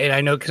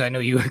I know because I know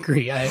you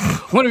agree. I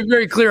want to be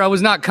very clear. I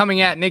was not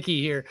coming at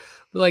Nicky here,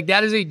 but like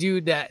that is a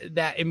dude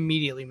that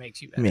immediately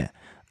makes you better. Yeah,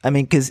 I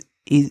mean, because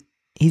he's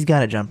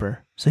got a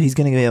jumper, so he's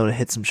going to be able to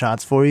hit some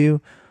shots for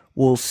you.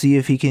 We'll see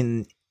if he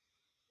can.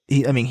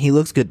 He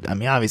looks good. I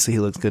mean, obviously he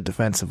looks good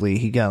defensively.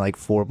 He got like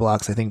 4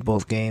 blocks, I think,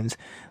 both games.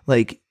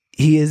 Like,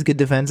 he is good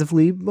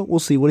defensively, but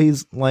we'll see what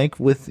he's like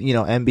with,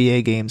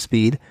 NBA game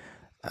speed.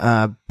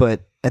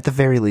 But at the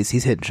very least,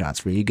 he's hitting shots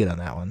for you. Good on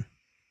that one.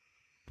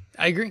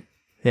 I agree.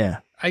 Yeah.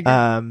 I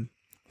agree.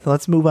 So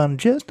let's move on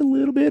just a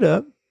little bit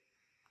up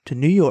to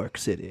New York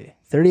City.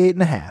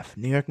 38.5,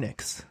 New York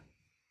Knicks.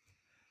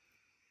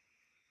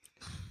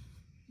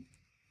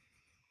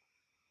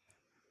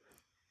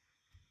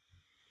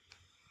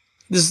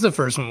 This is the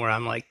first one where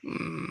I'm like,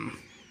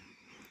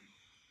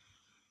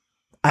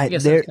 I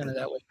guess they're kind of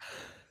that way.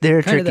 They're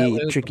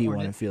a tricky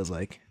one, it feels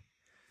like.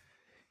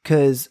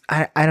 Because,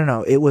 I don't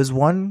know, it was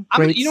one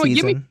great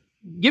season.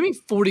 Give me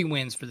 40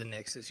 wins for the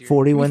Knicks this year.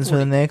 40 wins for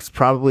the Knicks,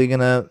 probably going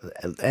to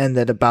end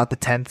at about the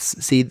 10th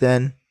seed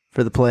then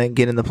for the play,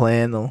 get in the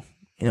play-in.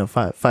 They'll,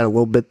 fight a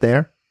little bit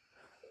there.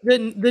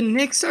 The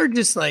Knicks are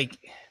just like,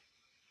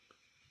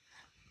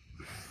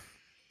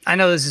 I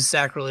know this is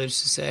sacrilege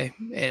to say,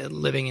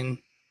 living in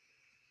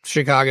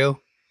Chicago.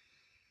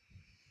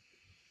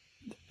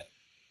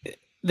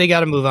 They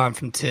got to move on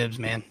from Tibbs,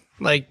 man.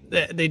 Like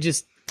they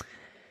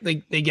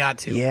got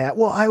to. Yeah.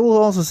 Well, I will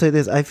also say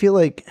this. I feel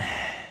like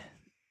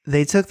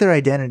they took their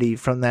identity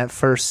from that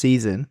first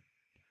season,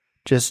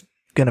 just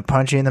gonna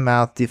punch you in the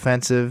mouth,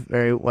 defensive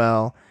very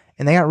well,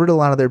 and they got rid of a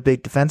lot of their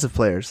big defensive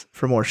players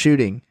for more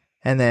shooting,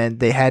 and then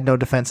they had no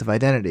defensive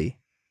identity.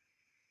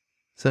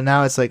 So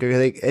now it's like,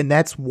 and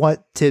that's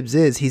what Tibbs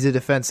is. He's a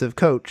defensive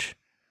coach.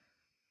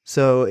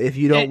 So if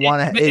you don't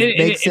want to, it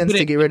makes sense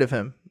to get rid of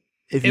him.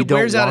 If you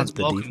don't want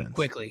the defense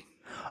quickly.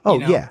 Oh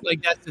yeah,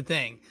 like that's the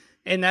thing,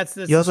 and that's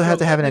the. You also have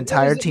to have an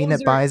entire team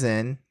that buys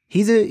in.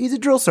 He's a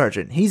drill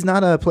sergeant. He's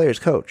not a player's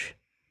coach.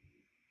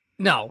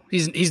 No,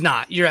 he's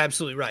not. You're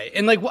absolutely right.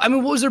 And like, I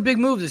mean, what was their big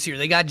move this year?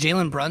 They got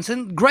Jalen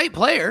Brunson, great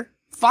player,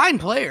 fine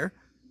player,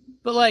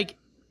 but like,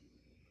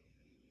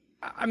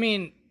 I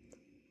mean,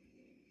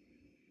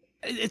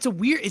 it's a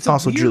weird. It's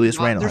also a weird Julius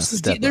run. Randle There's,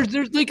 has to step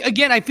there's like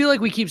again. I feel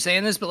like we keep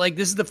saying this, but like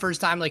this is the first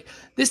time like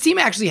this team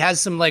actually has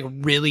some like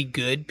really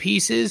good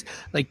pieces,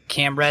 like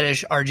Cam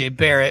Reddish, R.J.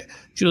 Barrett,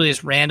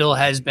 Julius Randle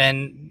has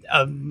been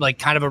like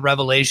kind of a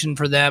revelation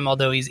for them.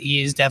 Although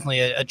he is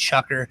definitely a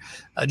chucker.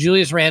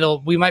 Julius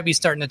Randle, we might be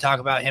starting to talk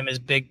about him as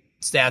big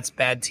stats,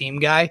 bad team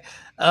guy.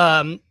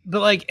 But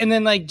like, and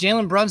then like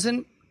Jalen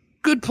Brunson,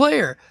 good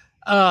player.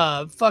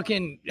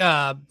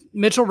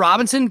 Mitchell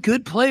Robinson,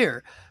 good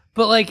player.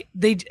 But like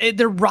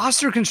their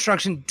roster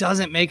construction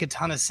doesn't make a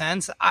ton of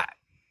sense.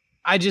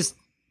 I just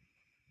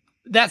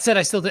that said,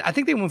 I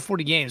think they won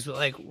 40 games, but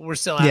like we're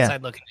still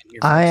outside looking at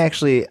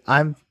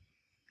here.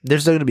 They're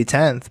still going to be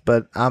 10th,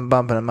 but I'm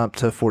bumping them up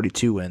to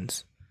 42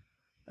 wins.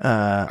 All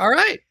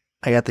right.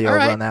 I got the over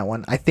on that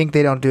one. I think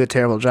they don't do a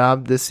terrible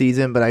job this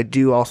season, but I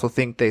do also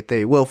think that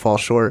they will fall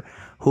short.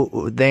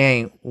 They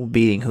ain't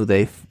beating who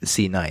they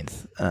see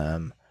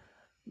 9th.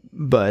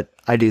 But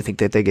I do think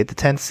that they get the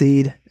 10th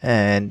seed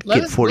and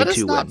get 42 wins. Let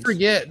us not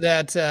forget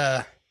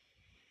that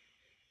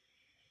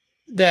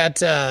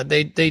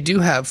they do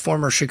have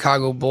former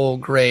Chicago Bull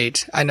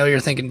great. I know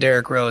you're thinking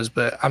Derrick Rose,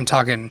 but I'm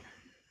talking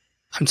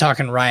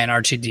Ryan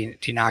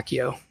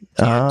Arcidiacono.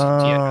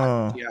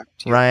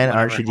 Ryan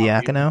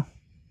Arcidiacono.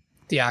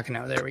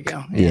 Diacono, there we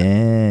go.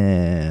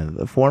 Yeah,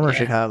 the former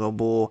Chicago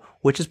Bull,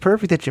 which is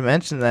perfect that you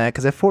mentioned that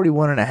because at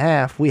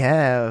 41.5 we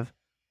have.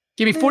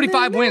 Give me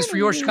 45 wins for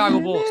your Chicago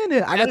Bulls.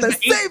 I got the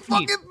same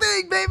fucking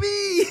thing,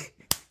 baby.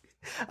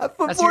 I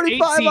put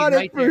 45 on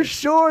it for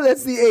sure.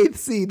 That's the 8th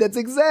seed. That's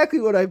exactly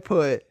what I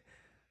put.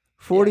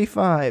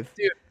 45.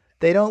 Dude,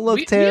 they don't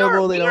look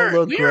terrible. They don't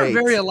look great. We are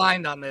very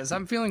aligned on this.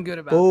 I'm feeling good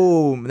about it.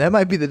 Boom. That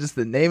might be just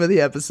the name of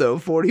the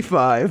episode.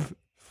 45.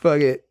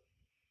 Fuck it.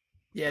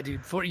 Yeah,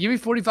 dude. Give me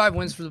 45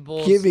 wins for the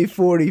Bulls. Give me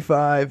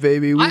 45,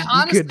 baby. We're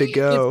good to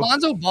go. If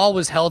Lonzo Ball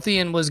was healthy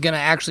and was going to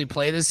actually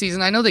play this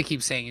season, I know they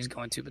keep saying he's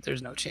going to, but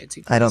there's no chance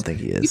he plays. I don't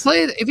think he is.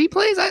 If he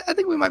plays, I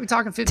think we might be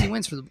talking 50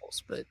 wins for the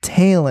Bulls. But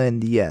tail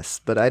end,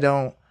 yes, but I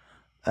don't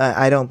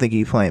think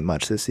he's playing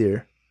much this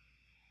year.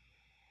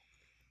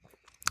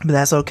 But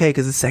that's okay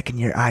because it's second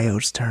year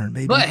Io's turn,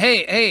 baby. But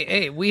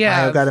hey, we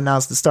have Io got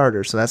announced the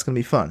starter, so that's gonna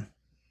be fun.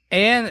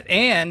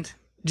 And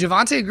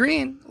Javonte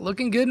Green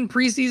looking good in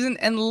preseason.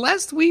 And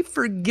lest we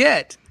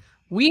forget,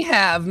 we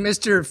have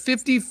Mr.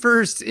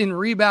 51st in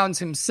rebounds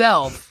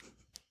himself,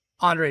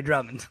 Andre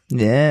Drummond.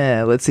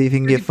 Yeah, let's see if he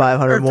can get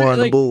 500 more on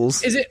the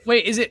Bulls. Is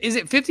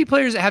it 50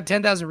 players that have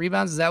 10,000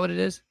 rebounds? Is that what it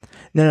is?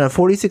 No,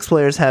 46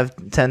 players have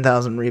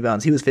 10,000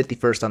 rebounds. He was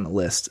 51st on the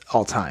list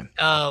all time.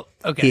 Oh,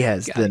 okay. He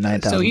has the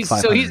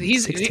 9,500.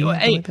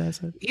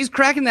 He's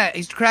cracking that.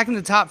 He's cracking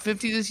the top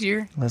 50 this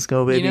year. Let's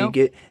go, baby.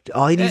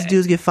 All he needs to do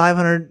is get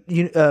 500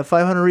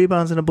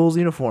 rebounds in a Bulls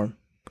uniform.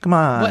 Come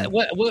on.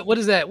 What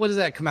does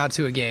that come out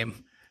to a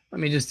game? Let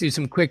me just do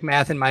some quick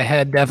math in my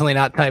head. Definitely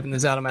not typing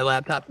this out on my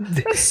laptop.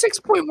 That's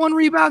 6.1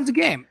 rebounds a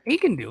game. He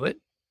can do it.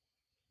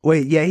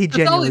 Wait, yeah, he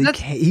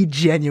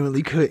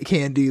genuinely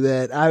can do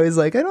that. I was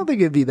like, I don't think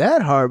it'd be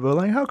that hard, but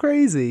like, how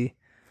crazy?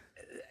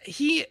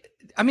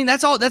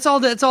 That's all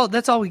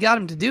we got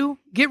him to do.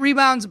 Get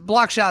rebounds,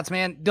 block shots,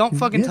 man. Don't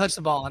fucking touch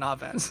the ball on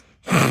offense.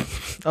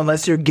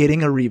 Unless you're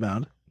getting a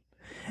rebound.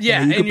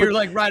 Yeah, and you're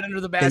like right under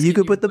the basket. And you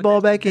could put the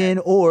ball back in,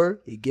 or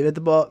you give it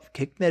the ball,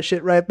 kick that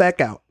shit right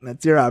back out.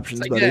 That's your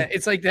options, buddy.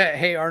 It's like that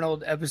Hey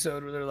Arnold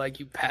episode where they're like,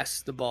 you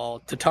pass the ball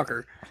to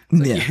Tucker.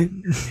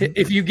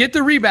 If you get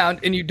the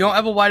rebound and you don't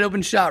have a wide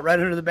open shot right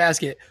under the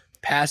basket,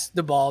 pass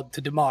the ball to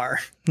DeMar.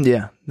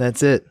 Yeah,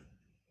 that's it.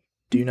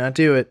 Do not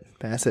do it.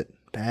 Pass it.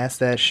 Pass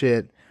that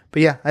shit.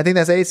 But yeah, I think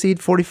that's 8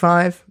 seed.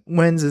 45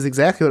 wins is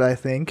exactly what I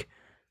think.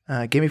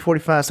 Give me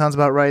 45 sounds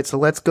about right. So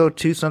let's go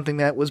to something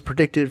that was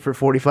predicted for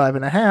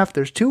 45.5.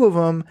 There's 2 of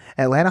them,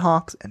 Atlanta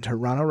Hawks and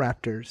Toronto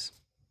Raptors.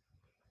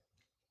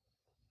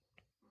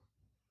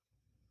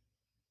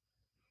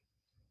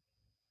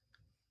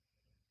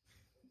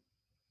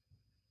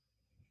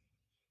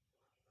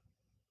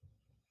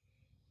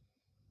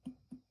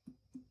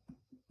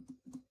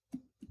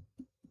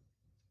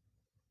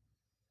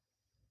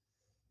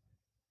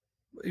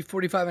 $45.5.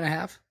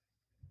 45.5?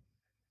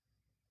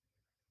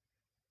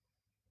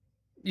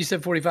 You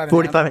said 45 and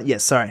 45.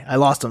 Yes, sorry. I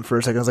lost them for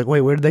a second. I was like,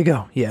 wait, where did they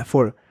go? Yeah,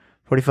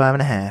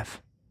 45.5.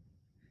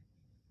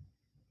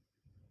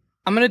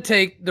 I'm going to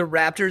take the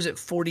Raptors at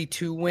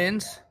 42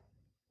 wins.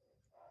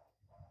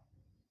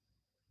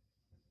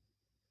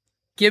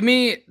 Give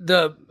me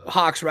the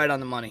Hawks right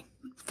on the money.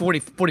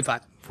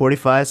 45.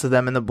 45, so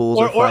them and the Bulls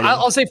are fighting.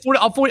 I'll say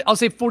 40. I'll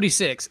say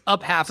 46.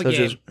 Up half a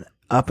game.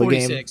 Up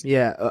 46. A game.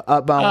 Yeah,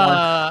 up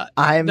by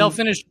one. They'll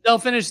finish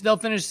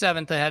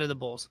 7th ahead of the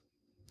Bulls.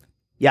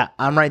 Yeah,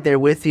 I'm right there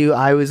with you.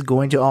 I was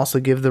going to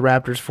also give the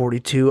Raptors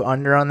 42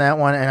 under on that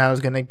one, and I was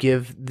going to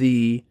give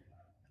the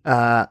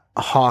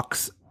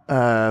Hawks,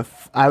 I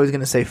was going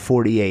to say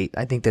 48.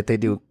 I think that they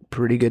do a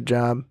pretty good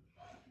job.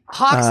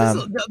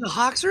 The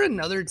Hawks are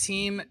another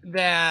team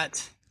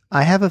that...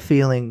 I have a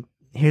feeling,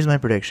 here's my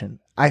prediction.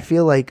 I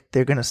feel like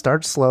they're going to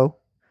start slow.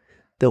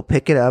 They'll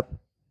pick it up,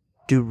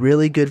 do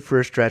really good for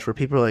a stretch where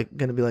people are like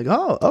going to be like,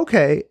 oh,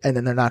 okay, and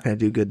then they're not going to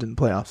do good in the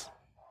playoffs.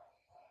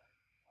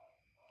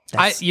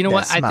 You know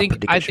what? I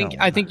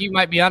think you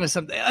might be onto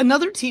something.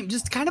 Another team,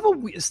 just kind of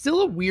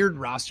still a weird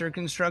roster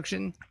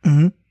construction.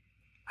 Mm-hmm.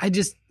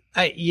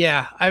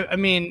 I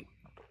mean,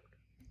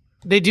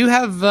 they do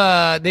have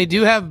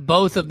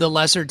both of the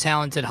lesser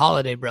talented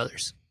Holiday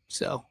brothers.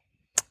 So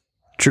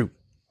true.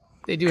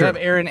 They do have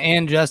Aaron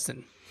and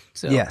Justin.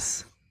 So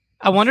yes.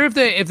 I wonder if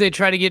they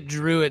try to get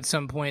Drew at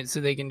some point so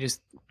they can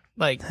just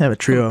like have a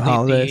trio of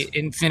Holidays. The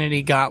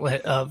infinity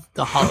gauntlet of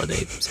the Holiday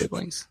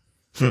siblings.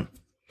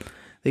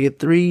 They get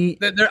 3.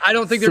 I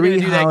don't think they're going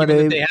to do that.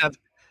 Given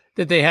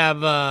that they have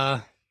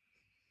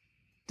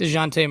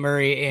DeJounte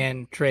Murray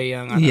and Trae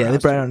Young. They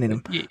probably don't need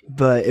them,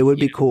 but it would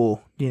be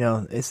cool. You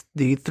know, it's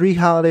the 3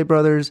 Holiday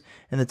brothers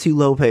and the 2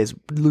 Lopez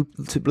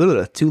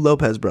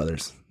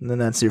brothers, and then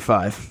that's your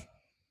 5.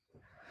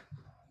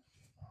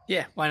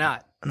 Yeah, why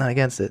not? I'm not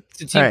against it.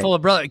 It's a team full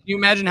of brothers. Can you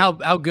imagine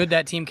how good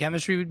that team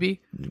chemistry would be?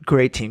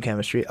 Great team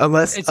chemistry,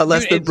 unless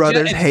the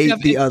brothers hate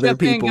the other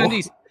people.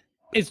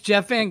 It's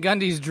Jeff Van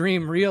Gundy's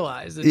dream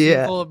realized. A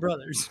team full of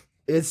brothers.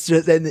 It's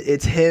just, and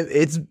it's him.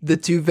 It's the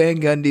 2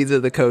 Van Gundys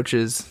of the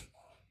coaches.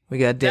 We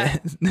got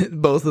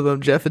both of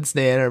them. Jeff and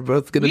Stan are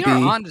both going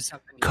to be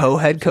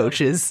co-head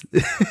coaches.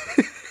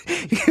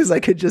 Because I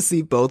could just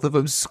see both of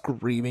them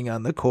screaming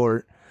on the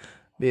court.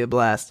 Be a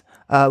blast.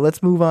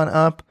 Let's move on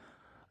up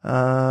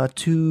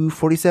to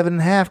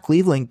 47.5.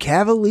 Cleveland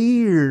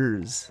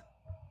Cavaliers.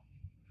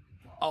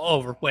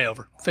 Way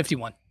over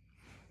 51.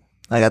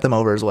 I got them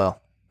over as well.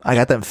 I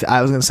got them.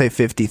 I was going to say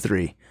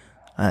 53.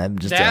 I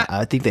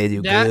think they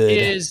do good. That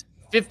is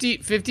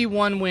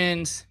 51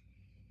 wins.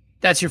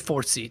 That's your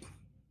 4th seed.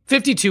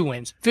 52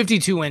 wins,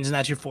 and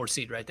that's your 4th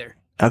seed right there.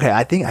 Okay,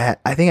 I think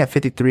at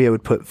 53, I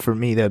would put for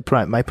me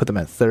might put them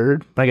at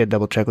 3rd. But I got to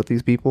double check with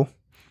these people.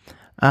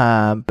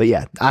 But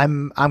yeah,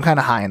 I'm kind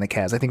of high on the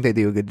Cavs. I think they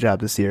do a good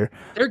job this year.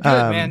 They're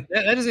good, man.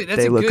 That's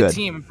a good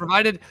team.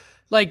 Provided,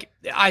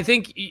 I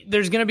think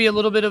there's going to be a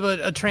little bit of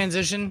a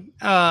transition.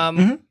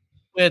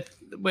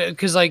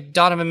 Because like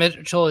Donovan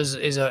Mitchell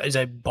is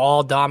a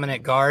ball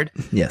dominant guard.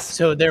 Yes.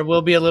 So there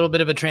will be a little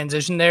bit of a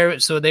transition there.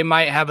 So they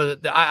might have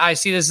I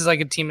see this as like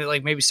a team that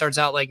like maybe starts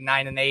out like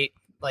 9-8,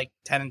 like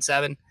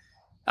 10-7,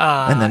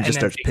 and then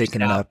starts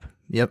picking it up.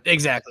 Yep.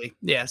 Exactly.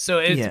 Yeah. So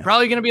it's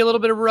probably going to be a little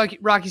bit of a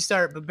rocky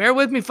start, but bear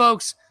with me,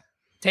 folks.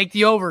 Take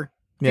the over.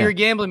 If you're a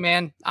gambling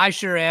man, I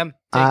sure am.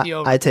 Take the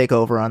over. I take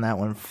over on that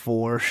one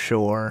for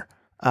sure.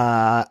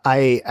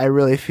 I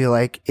really feel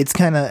like it's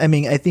kind of. I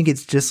mean, I think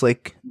it's just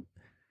like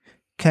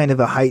kind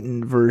of a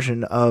heightened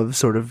version of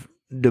sort of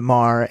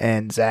DeMar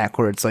and Zach,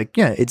 where it's like,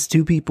 it's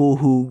 2 people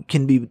who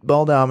can be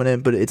ball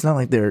dominant, but it's not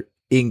like they're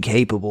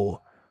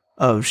incapable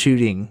of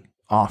shooting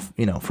off,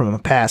 from a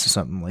pass or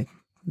something. Like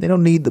they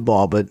don't need the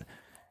ball, but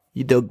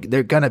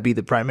they're gonna be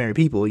the primary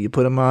people. You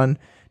put them on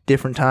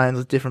different times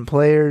with different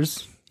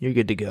players, you're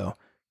good to go.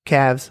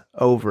 Cavs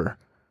over.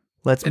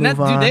 Let's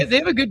move on. Dude, they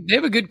have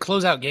a good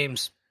closeout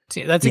games.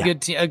 That's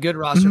a good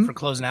roster for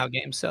closing out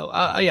games. So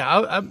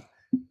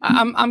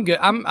I'm good.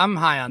 I'm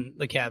high on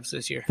the Cavs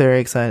this year. Very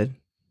excited.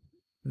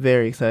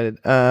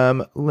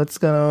 Let's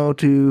go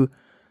to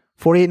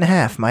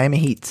 48.5. Miami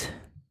Heat.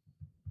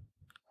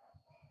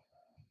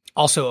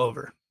 Also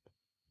over.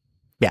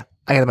 Yeah,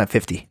 I got them at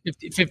 50.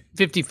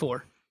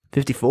 54.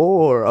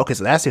 54. Okay,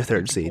 so that's your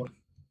 3rd 54. seed.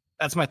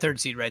 That's my 3rd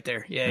seed right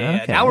there.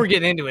 Yeah. Okay. Now we're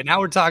getting into it. Now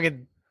we're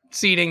talking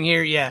seeding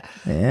here. Yeah.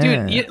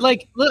 Dude,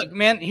 look,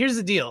 man, here's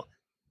the deal.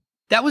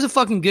 That was a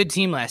fucking good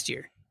team last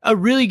year. A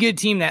really good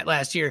team that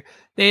last year.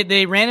 They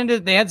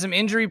had some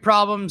injury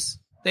problems.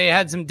 They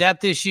had some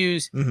depth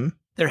issues. Mm-hmm.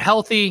 They're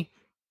healthy.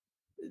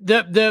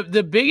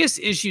 The biggest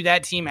issue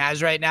that team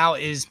has right now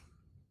is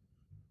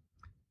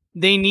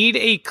they need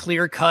a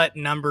clear-cut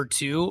number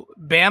 2.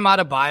 Bam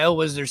Adebayo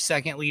was their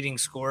 2nd leading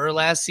scorer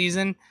last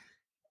season.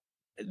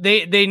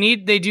 They do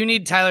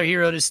need Tyler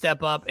Hero to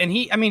step up, and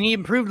he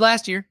improved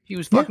last year. He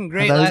was fucking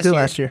great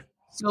last year.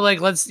 So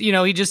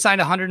he just signed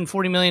a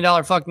 $140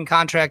 million fucking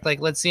contract. Like,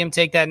 let's see him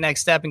take that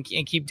next step and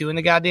keep doing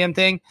the goddamn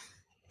thing.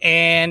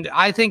 And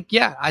I think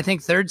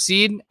 3rd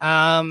seed.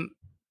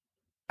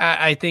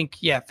 I think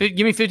give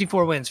me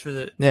 54 wins for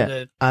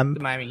the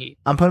Miami Heat.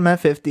 I'm putting them at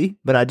 50,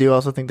 but I do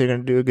also think they're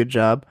going to do a good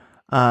job.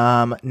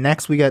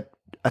 Next we got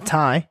a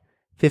tie,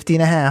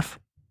 50.5.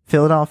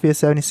 Philadelphia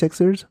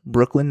 76ers,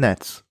 Brooklyn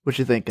Nets. What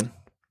you thinking?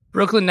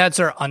 Brooklyn Nets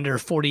are under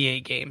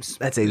 48 games.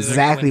 That's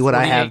exactly what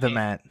I have them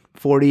at.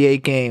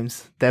 48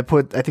 games. I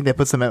think that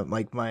puts them at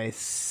like my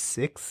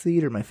 6th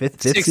seed or my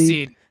 5th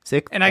seed.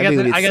 6th. And I got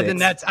the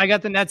Nets. I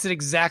got the Nets at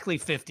exactly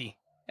 50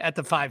 at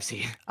the 5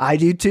 seed. I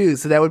do too.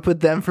 So that would put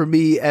them for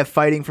me at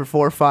fighting for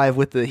 4-5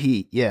 with the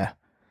Heat. Yeah.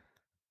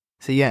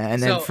 So yeah,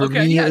 and then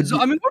me, so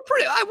I mean, we're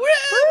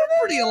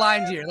pretty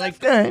aligned here.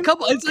 Like a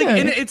couple,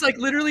 it's like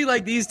literally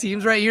like these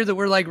teams right here that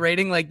we're like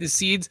rating like the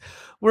seeds.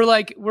 We're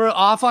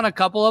off on a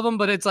couple of them,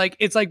 but it's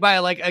like by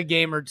like a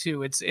game or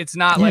two. It's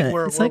not like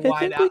we're wide I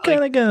think out. We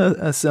kind of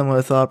got a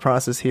similar thought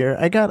process here.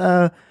 I got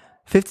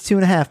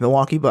 52.5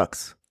 Milwaukee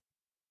Bucks.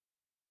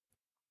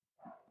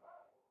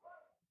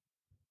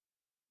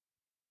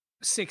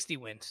 60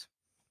 wins.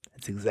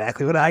 That's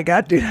exactly what I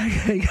got, dude.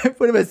 I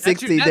put them at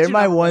 60. They're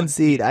my one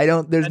seed.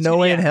 There's no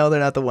way in hell they're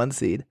not the one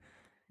seed.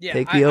 Yeah,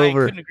 take the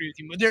over. I couldn't agree with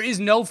you. There is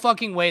no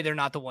fucking way they're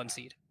not the one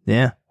seed.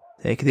 Yeah,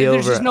 take the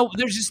over.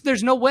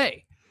 There's no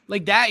way.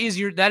 Like that is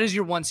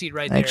your one seed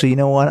right there. Actually, you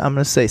know what? I'm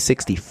gonna say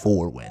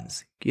 64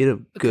 wins. Get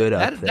them good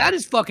up there. That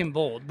is fucking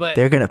bold, but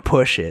they're gonna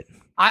push it.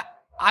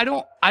 I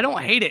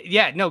don't hate it.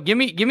 Yeah, no, give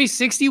me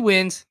 60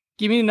 wins.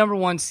 Give me the number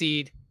one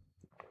seed.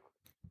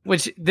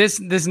 Which this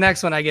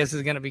next one I guess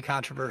is gonna be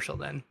controversial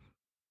then.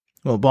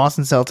 Well,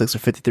 Boston Celtics are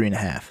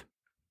 53.5.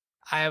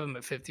 I have them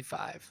at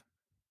 55.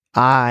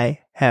 I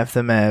have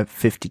them at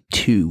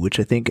 52, which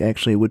I think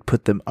actually would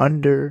put them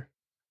under.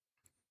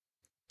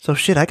 So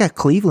shit, I got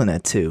Cleveland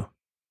at 2.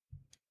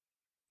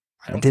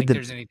 I don't think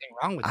there's anything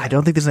wrong with that. I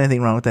don't think there's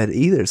anything wrong with that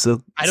either.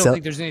 So I don't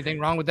think there's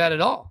anything wrong with that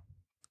at all.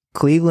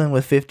 Cleveland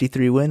with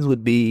 53 wins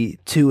would be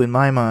 2 in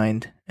my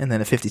mind, and then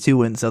at 52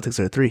 wins, Celtics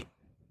are 3.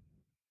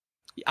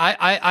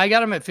 I got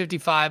them at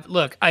 55.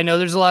 Look, I know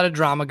there's a lot of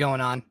drama going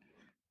on.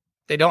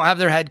 They don't have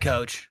their head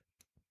coach.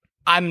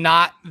 I'm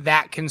not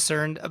that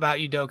concerned about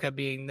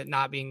Udoka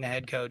not being the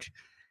head coach.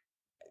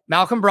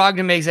 Malcolm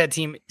Brogdon makes that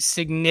team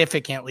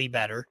significantly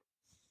better.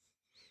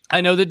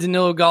 I know that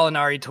Danilo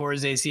Gallinari tore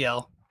his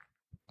ACL,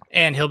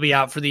 and he'll be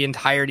out for the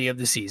entirety of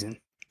the season.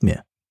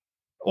 Yeah.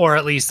 Or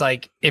at least,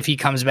 like, if he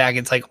comes back,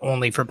 it's like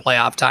only for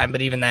playoff time.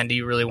 But even then, do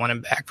you really want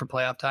him back for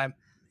playoff time?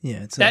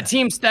 Yeah,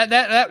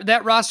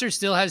 that roster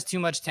still has too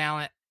much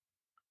talent.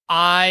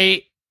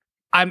 I've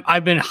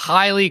been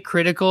highly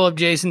critical of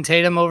Jason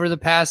Tatum over the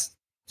past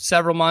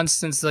several months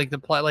since in the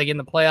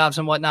playoffs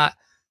and whatnot.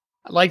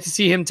 I'd like to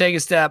see him take a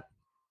step.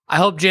 I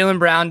hope Jaylen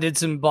Brown did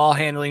some ball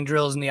handling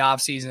drills in the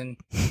offseason.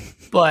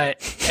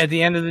 But at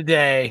the end of the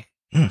day,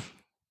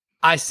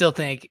 I still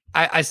think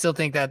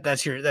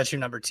that's your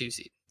number 2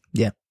 seed.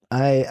 Yeah.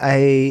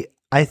 I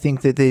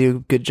think that they do a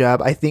good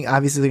job. I think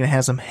obviously they're gonna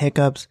have some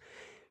hiccups.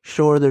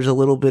 Sure, there's a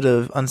little bit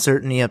of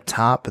uncertainty up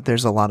top, but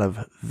there's a lot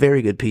of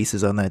very good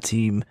pieces on that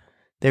team.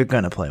 They're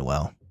gonna play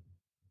well.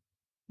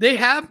 They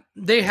have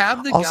the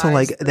also guys,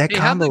 like that they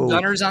combo. have the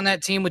gunners on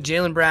that team with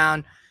Jaylen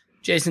Brown,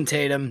 Jason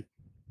Tatum,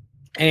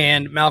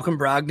 and Malcolm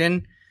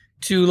Brogdon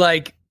to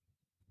like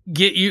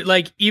get you,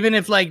 like, even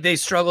if like they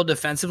struggle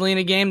defensively in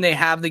a game, they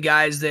have the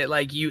guys that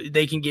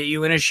they can get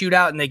you in a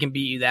shootout and they can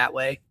beat you that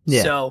way.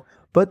 Yeah. So,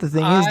 but the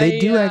thing is, they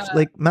do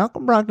actually, like,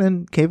 Malcolm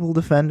Brogdon, capable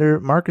defender.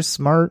 Marcus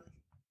Smart,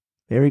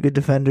 very good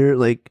defender.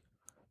 Like,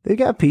 they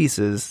got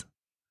pieces.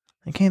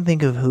 I can't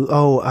think of who.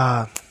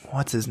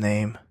 What's his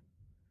name?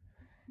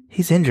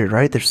 He's injured,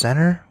 right? Their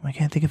center. I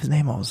can't think of his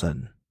name all of a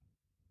sudden.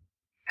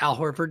 Al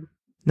Horford.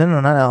 No,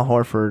 not Al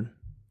Horford.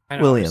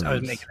 Williams. I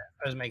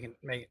was making.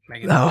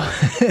 No,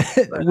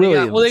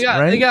 Williams.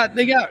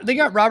 They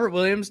got Robert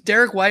Williams.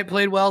 Derek White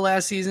played well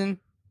last season.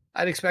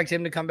 I'd expect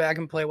him to come back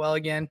and play well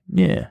again.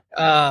 Yeah.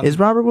 Is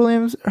Robert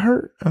Williams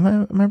hurt? Am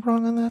I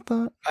wrong on that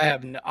thought? I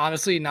have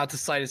honestly not the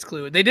slightest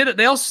clue. They did it.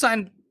 They also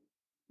signed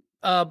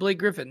Blake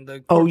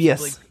Griffin.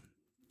 Yes.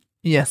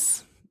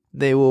 Yes.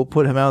 They will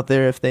put him out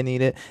there if they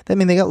need it. I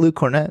mean, they got Luke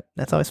Cornett.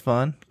 That's always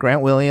fun.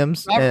 Grant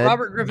Williams.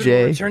 Robert Griffin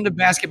will return to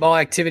basketball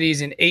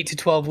activities in 8 to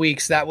 12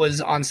 weeks. That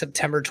was on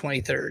September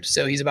 23rd.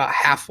 So he's about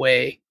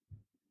halfway,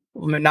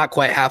 not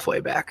quite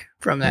halfway back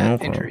from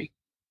that injury.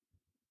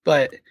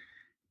 But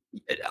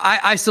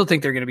I still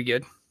think they're going to be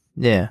good.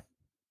 Yeah.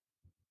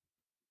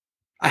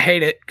 I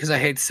hate it because I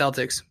hate the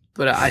Celtics,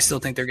 but I still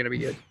think they're going to be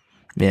good.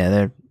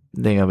 Yeah,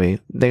 they're gonna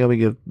be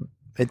good.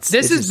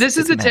 This is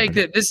the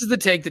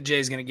take that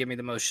Jay's going to give me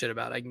the most shit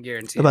about. I can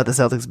guarantee about the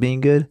Celtics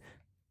being good.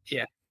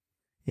 Yeah.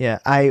 Yeah.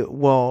 I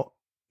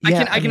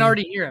can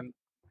already hear him.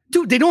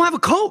 Dude, they don't have a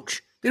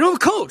coach.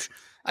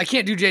 I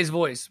can't do Jay's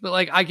voice, but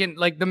like I can,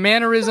 like, the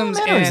mannerisms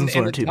and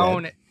the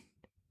tone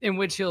in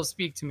which he'll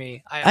speak to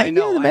me. I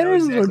know the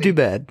mannerisms exactly. aren't too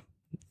bad.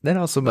 That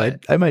also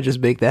I might just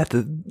make that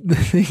the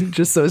thing,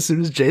 just so as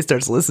soon as Jay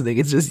starts listening,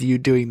 it's just you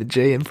doing the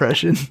Jay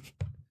impression.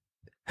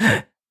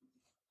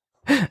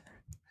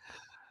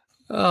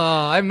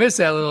 Oh, I miss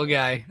that little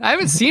guy. I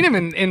haven't seen him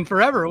in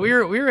forever. We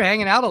were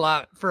hanging out a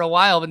lot for a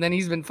while, but then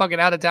he's been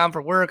fucking out of town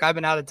for work. I've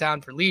been out of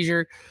town for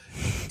leisure.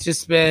 It's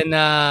just been we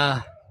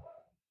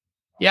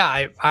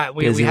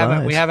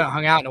haven't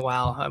hung out in a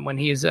while. When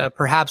he is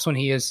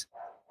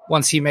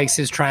once he makes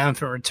his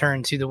triumphant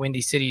return to the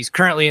Windy City. He's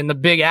currently in the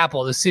Big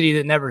Apple, the city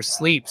that never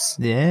sleeps.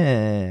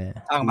 Yeah.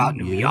 Talking about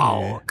New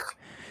York.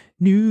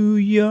 New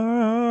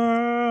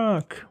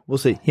York. We'll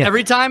see. Yeah.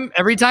 Every time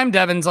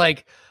Devin's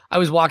like, I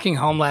was walking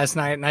home last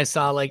night and I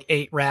saw like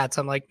 8 rats.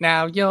 I'm like,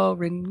 now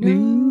you're in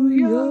New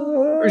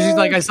York. Or she's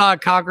like, I saw a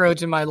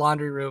cockroach in my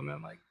laundry room. And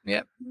I'm like,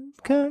 yep.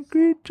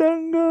 Concrete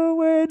jungle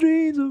where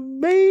dreams are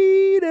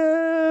made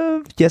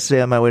of.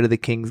 Yesterday on my way to the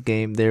Kings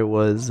game, there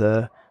was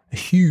a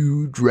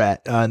huge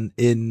rat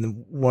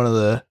in one of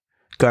the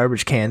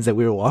garbage cans that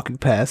we were walking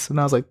past. And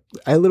I was like,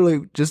 I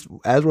literally just,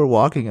 as we're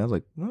walking, I was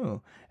like,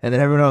 oh. And then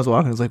everyone I was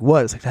walking was like,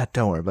 what? It's like,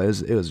 don't worry, but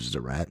it was just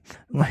a rat.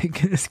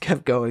 Like, it just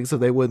kept going so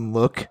they wouldn't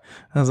look.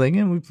 I was like,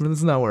 yeah,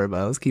 let's not worry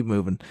about it. Let's keep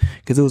moving.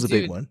 Because it was a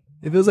big one.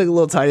 If it was like a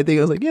little tiny thing,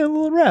 I was like, yeah, a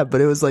little rat.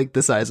 But it was like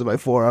the size of my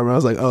forearm. I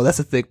was like, oh, that's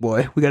a thick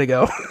boy. We gotta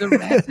go. The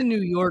rats in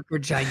New York are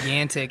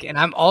gigantic, and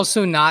I'm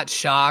also not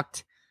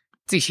shocked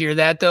to hear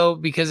that though,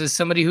 because as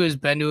somebody who has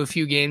been to a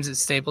few games at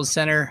Staples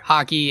Center,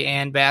 hockey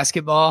and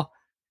basketball,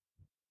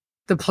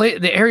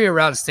 the area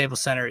around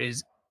Staples Center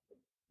is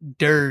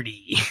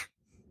dirty.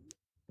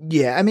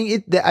 Yeah, I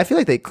mean, I feel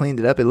like they cleaned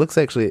it up. It looks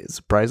actually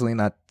surprisingly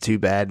not too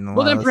bad. In a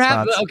lot of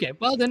spots. Okay.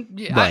 Well, then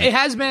it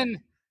has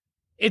been.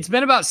 It's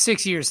been about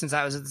 6 years since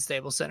I was at the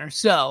Staples Center,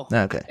 so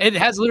okay, it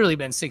has literally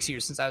been 6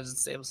 years since I was at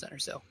the Staples Center.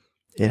 So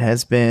it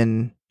has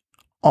been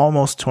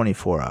almost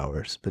 24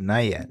 hours, but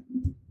not yet.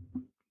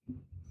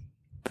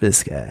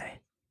 This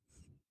guy,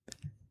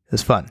 it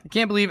was fun. I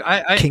can't believe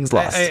Kings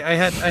lost. I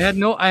had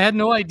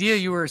no idea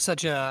you were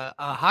such a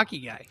hockey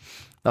guy.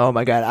 Oh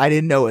my god, I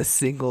didn't know a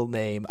single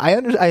name. I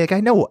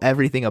know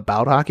everything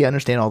about hockey. I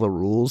understand all the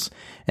rules,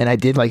 and I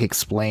did like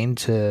explain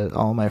to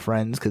all my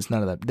friends because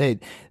none of them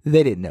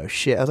they didn't know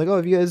shit. I was like, "Oh,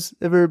 have you guys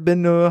ever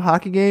been to a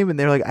hockey game?" And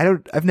they're like,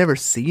 I've never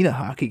seen a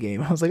hockey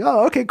game." I was like,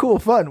 "Oh, okay, cool,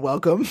 fun,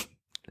 welcome."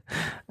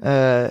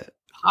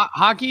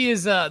 Hockey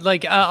is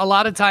like a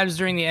lot of times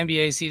during the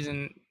NBA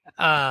season.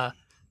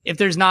 If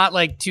there's not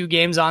like two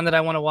games on that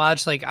I want to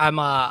watch, like I'm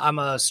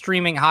a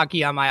streaming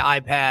hockey on my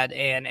iPad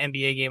and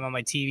NBA game on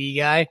my TV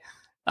guy.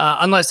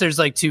 Unless there's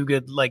like two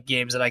good like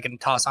games that I can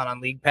toss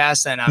on League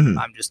Pass, then I'm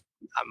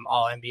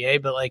all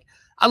NBA. But like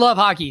I love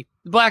hockey.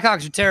 The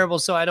Blackhawks are terrible,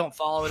 so I don't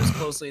follow it as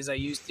closely as I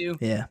used to.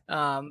 Yeah.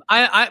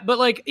 But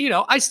like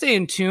I stay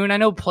in tune. I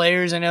know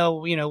players. I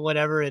know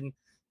whatever, and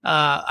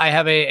I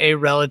have a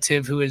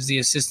relative who is the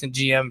assistant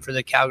GM for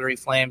the Calgary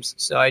Flames,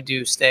 so I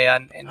do stay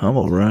on.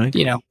 Humble, right?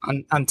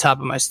 On top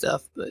of my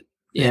stuff. But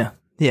yeah.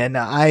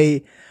 No,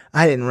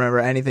 I didn't remember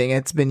anything.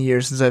 It's been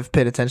years since I've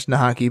paid attention to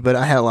hockey, but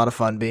I had a lot of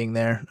fun being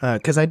there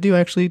because I do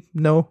actually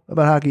know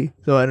about hockey,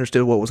 so I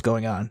understood what was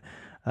going on.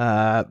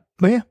 But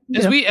yeah,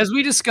 as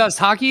we discussed,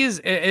 hockey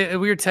is. We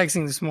were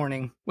texting this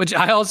morning, which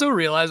I also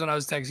realized when I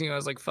was texting you, I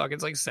was like, "Fuck,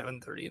 it's like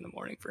 7:30 in the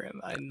morning for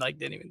him." I like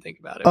didn't even think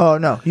about it. Oh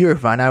no, you were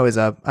fine. I was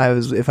up.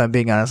 If I'm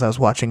being honest, I was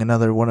watching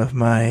another one of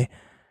my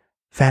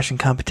fashion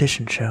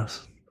competition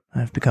shows.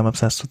 I've become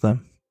obsessed with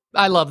them.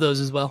 I love those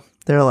as well.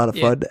 They're a lot of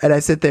fun, and I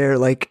sit there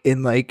like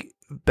in like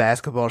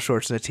basketball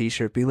shorts and a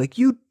t-shirt be like,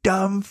 you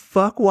dumb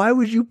fuck, why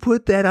would you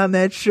put that on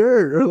that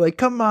shirt? Or like,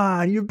 come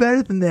on, you're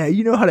better than that,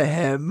 you know how to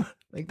hem.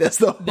 Like that's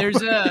the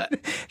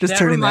just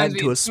turning that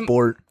into a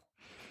sport.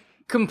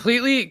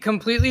 Completely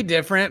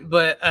different,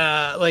 but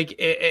like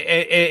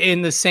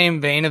in the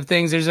same vein of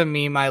things, there's a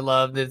meme I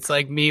love that's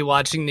like me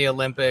watching the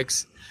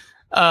Olympics.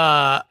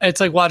 It's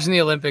like watching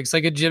the Olympics,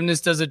 like a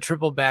gymnast does a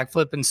triple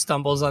backflip and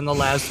stumbles on the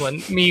last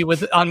one. Me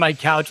on my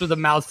couch with a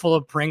mouthful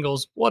of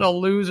Pringles. What a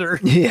loser.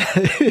 Yeah.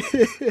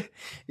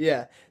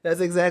 Yeah. That's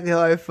exactly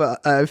how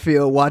I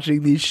feel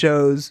watching these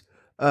shows.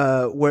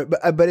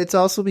 But it's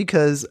also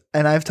because,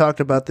 and I've talked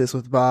about this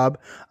with Bob,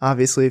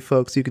 obviously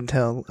folks, you can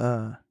tell,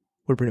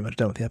 we're pretty much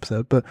done with the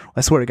episode, but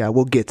I swear to God,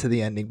 we'll get to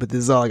the ending, but this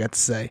is all I got to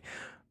say.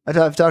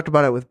 I've talked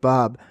about it with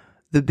Bob.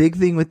 The big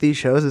thing with these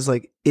shows is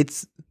like,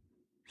 it's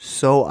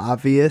so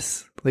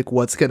obvious like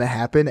what's gonna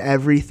happen.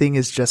 Everything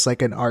is just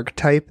like an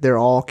archetype. They're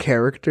all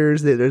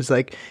characters. There's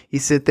like, you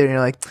sit there and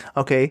you're like,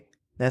 okay,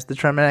 that's the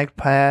traumatic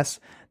past,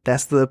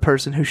 that's the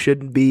person who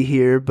shouldn't be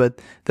here, but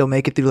they'll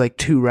make it through like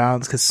 2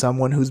 rounds because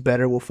someone who's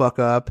better will fuck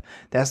up.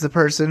 That's the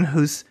person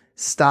whose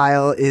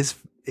style is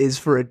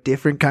for a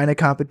different kind of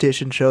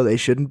competition show. They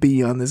shouldn't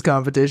be on this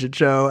competition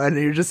show. And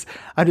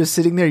I'm just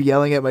sitting there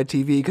yelling at my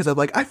TV because I'm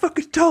like, I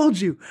fucking told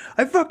you.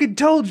 I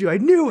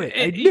knew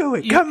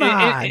it. Come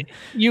on.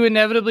 You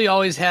inevitably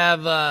always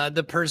have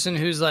the person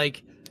who's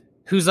like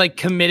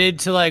committed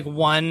to like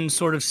one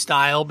sort of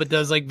style, but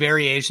does like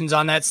variations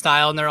on that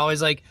style. And they're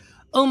always like,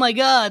 oh my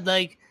God,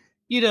 like,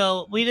 we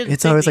didn't.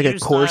 It's always like a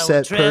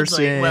corset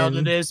person. Well,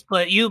 to this,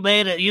 but you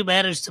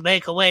managed to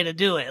make a way to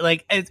do it.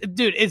 Like,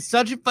 dude, it's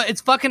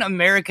it's fucking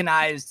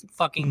Americanized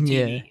fucking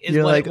TV. Yeah.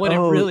 Is what it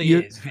really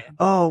is. Man.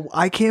 Oh,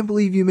 I can't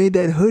believe you made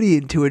that hoodie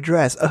into a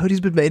dress. A hoodie's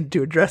been made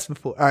into a dress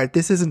before. All right,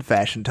 this isn't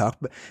fashion talk,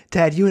 but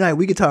Tad, you and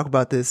we could talk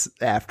about this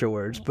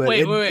afterwards. But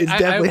it's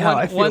definitely how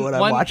I feel when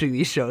I'm watching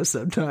these shows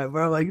sometimes.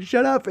 Where I'm like,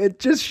 shut up and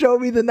just show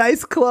me the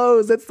nice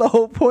clothes. That's the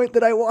whole point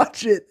that I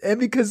watch it, and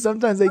because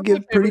sometimes they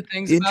give pretty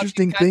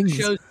interesting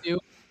things. Shows too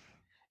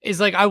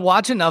is like I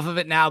watch enough of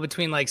it now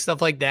between like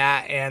stuff like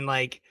that and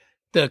like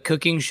the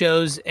cooking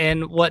shows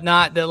and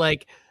whatnot that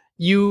like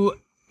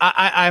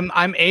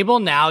I'm able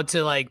now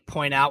to like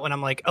point out when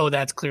I'm like, oh,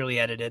 that's clearly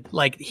edited.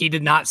 Like he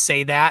did not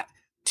say that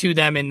to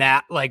them in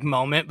that like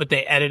moment, but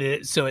they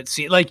edited it so it's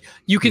like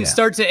you can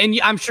start to, and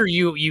I'm sure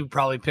you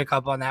probably pick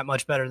up on that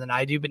much better than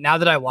I do. But now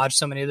that I watch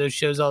so many of those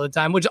shows all the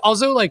time, which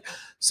also like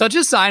such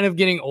a sign of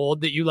getting old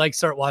that you like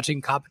start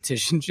watching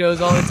competition shows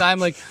all the time.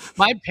 Like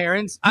my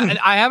parents,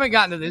 I haven't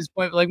gotten to this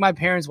point, but like my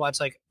parents watch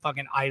like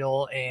fucking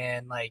Idol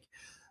and like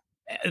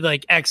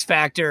like X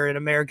Factor and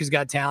America's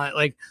Got Talent.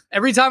 Like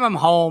every time I'm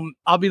home,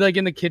 I'll be like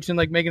in the kitchen,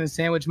 like making a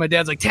sandwich. My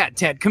dad's like,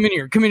 Tad, come in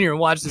here and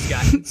watch this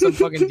guy. It's some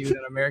fucking dude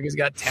on America's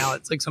Got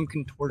Talent. It's like some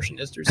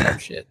contortionist or some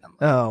shit. I'm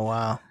like, Oh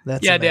wow,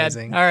 that's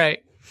amazing. Dad. All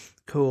right,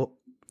 Cool.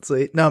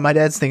 Sweet. No, my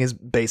dad's thing is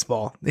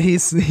baseball.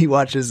 He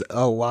watches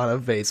a lot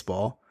of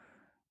baseball,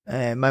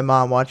 and my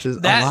mom watches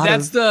that.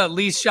 That's the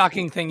least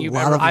shocking thing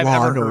I've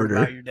ever heard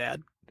about your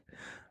dad.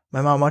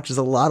 My mom watches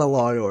a lot of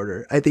Law and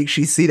Order. I think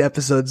she's seen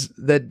episodes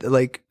that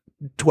like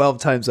 12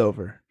 times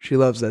over. She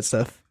loves that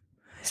stuff.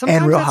 Sometimes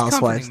and Real that's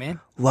Housewives. Man.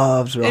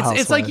 Loves Real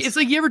Housewives. It's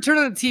like you ever turn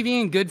on the TV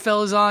and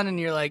Goodfellas on and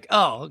you're like,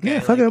 oh, okay. Yeah,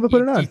 fuck it, I'm gonna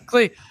put it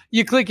on.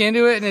 You click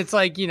into it and it's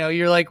like,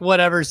 you're like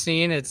whatever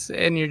scene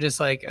and you're just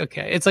like,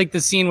 okay. It's like the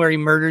scene where he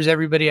murders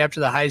everybody after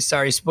the heist.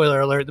 Sorry,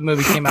 spoiler alert. The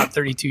movie came out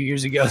 32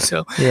 years ago,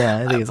 so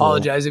yeah, I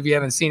apologize if you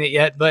haven't seen it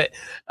yet. But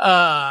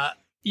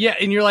yeah,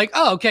 and you're like,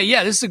 oh, okay,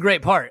 yeah, this is a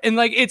great part. And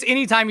like, it's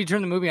anytime you turn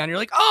the movie on, you're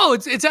like, oh,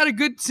 it's at a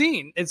good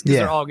scene. It's because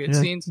they're all good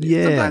scenes.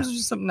 Yeah. Sometimes there's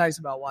just something nice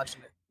about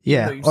watching it.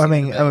 Yeah, I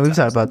mean, we've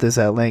talked about this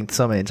at length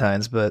so many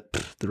times, but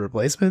The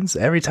Replacements,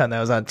 every time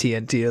that was on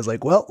TNT, I was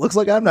like, well, looks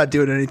like I'm not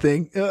doing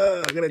anything. I'm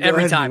going to go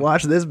ahead and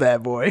watch this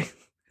bad boy.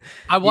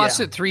 I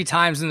watched it 3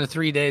 times in the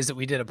 3 days that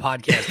we did a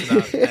podcast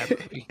about that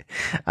movie.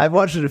 I've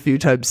watched it a few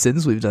times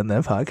since we've done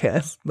that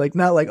podcast. Like,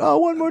 not like, oh,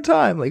 one more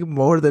time, like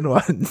more than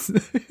once.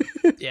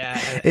 Yeah.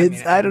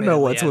 I don't know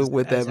what's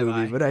with that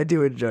movie, but I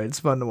do enjoy it. It's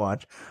fun to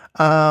watch.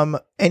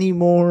 Any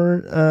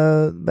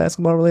more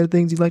basketball related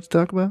things you'd like to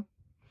talk about?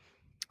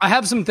 I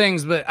have some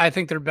things, but I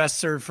think they're best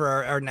served for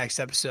our next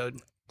episode.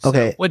 So,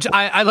 okay. Which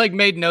I like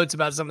made notes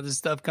about some of this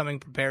stuff coming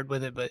prepared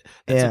with it, but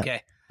that's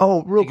okay.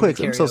 Oh, real quick.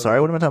 I'm so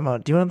sorry. What am I talking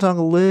about? Do you want to talk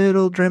a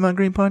little Draymond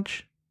Green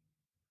punch?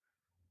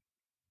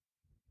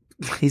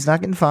 He's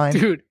not getting fined.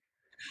 Dude,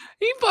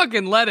 he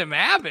fucking let him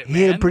have it, man.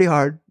 He hit him pretty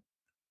hard.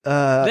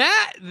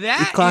 That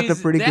he clocked up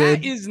pretty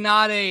good.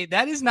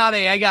 That is not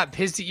a I got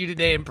pissed at you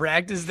today in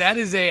practice. That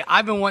is a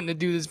I've been wanting to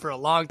do this for a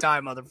long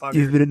time, motherfucker.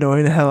 You've been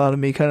annoying the hell out of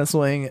me kind of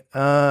swing.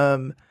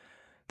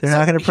 They're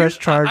not going to press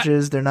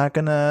charges. They're not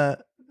going to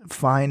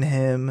fine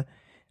him.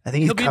 I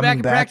think he's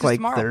coming back like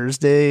tomorrow.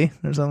 Thursday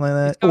or something like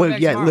that. Oh,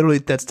 yeah, tomorrow. Literally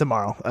that's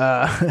tomorrow.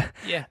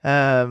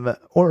 Yeah.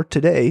 Or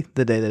today,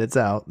 the day that it's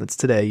out. That's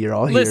today. You're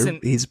all here.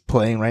 He's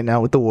playing right now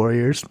with the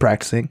Warriors,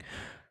 practicing.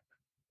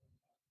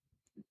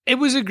 It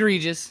was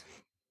egregious.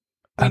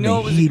 I know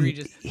it was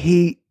egregious.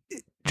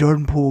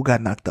 Jordan Poole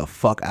got knocked the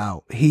fuck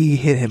out. He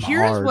hit him hard.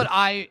 Here's what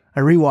I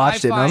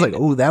rewatched it and I was like,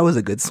 oh, that was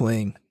a good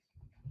swing.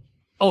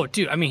 Oh,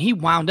 dude, I mean, he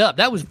wound up.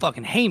 That was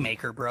fucking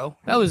haymaker, bro.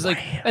 That was like,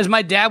 as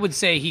my dad would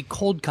say, he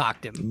cold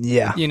cocked him.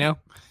 Yeah. You know?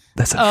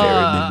 That's a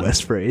very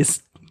Midwest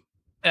phrase.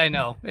 I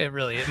know. It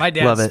really is. My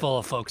dad's full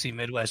of folksy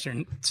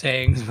Midwestern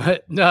sayings.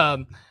 But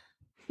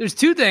there's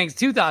two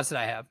thoughts that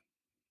I have.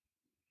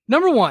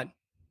 Number one,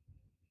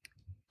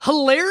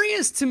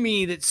 hilarious to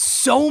me that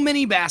so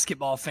many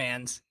basketball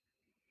fans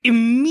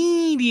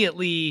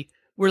immediately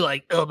were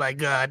like, oh my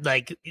God,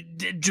 like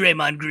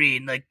Draymond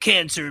Green, like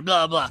cancer,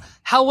 blah, blah.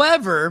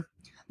 However,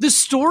 the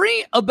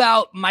story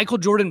about Michael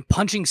Jordan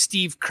punching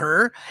Steve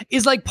Kerr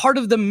is like part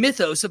of the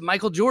mythos of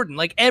Michael Jordan.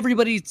 Like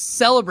everybody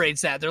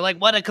celebrates that. They're like,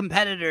 what a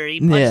competitor.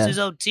 He punched his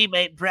own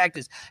teammate in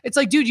practice. It's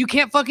like, dude, you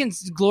can't fucking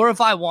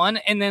glorify one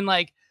and then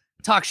like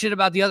talk shit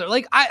about the other.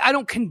 Like I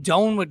don't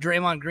condone what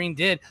Draymond Green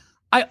did.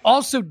 I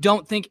also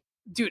don't think,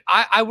 dude,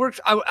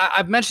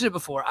 I've mentioned it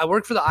before. I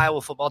worked for the Iowa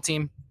football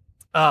team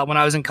when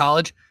I was in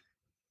college.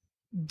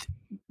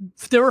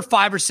 There were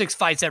 5 or 6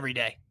 fights every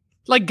day.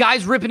 Like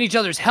guys ripping each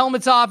other's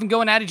helmets off and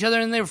going at each other,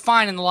 and they were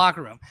fine in the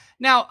locker room.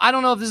 Now, I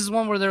don't know if this is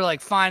one where they're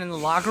like fine in the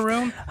locker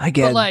room.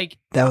 But like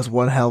that was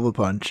one hell of a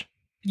punch.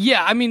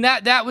 Yeah, I mean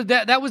that was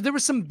there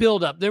was some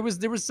buildup. There was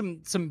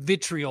some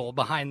vitriol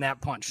behind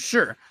that punch.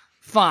 Sure,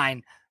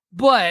 fine,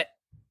 but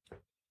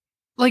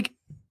like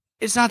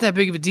it's not that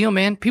big of a deal,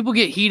 man. People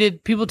get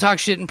heated. People talk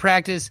shit in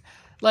practice.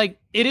 Like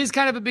it is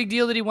kind of a big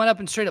deal that he went up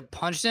and straight up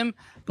punched him.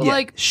 But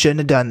like shouldn't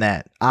have done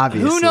that.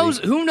 Obviously,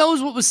 who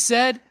knows what was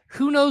said.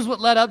 Who knows what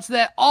led up to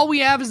that? All we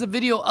have is a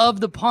video of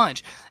the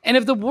punch. And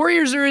if the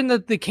Warriors are in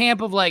the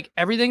camp of like,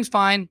 everything's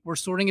fine, we're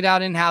sorting it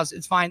out in-house,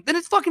 it's fine, then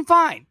it's fucking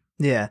fine.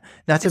 Yeah.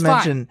 Not to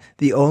mention,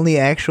 the only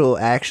actual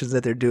actions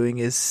that they're doing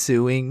is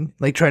suing,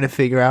 like trying to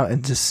figure out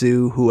and to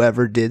sue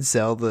whoever did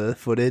sell the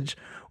footage,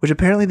 which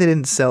apparently they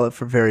didn't sell it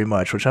for very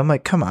much, which I'm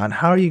like, come on,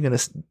 how are you going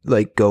to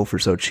like go for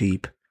so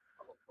cheap?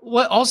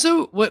 What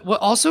also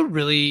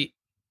really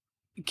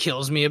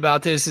kills me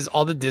about this is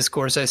all the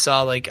discourse I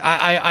saw. Like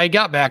I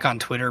got back on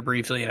Twitter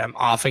briefly and I'm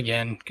off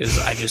again because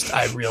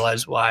I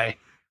realized why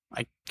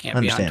I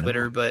can't be on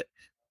Twitter. But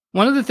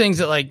One of the things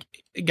that like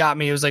got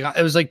me, it was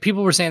like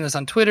people were saying this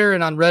on Twitter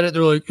and on Reddit.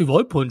 They're like, if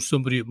I punch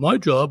somebody at my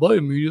job, I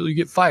immediately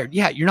get fired.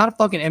 Yeah, you're not a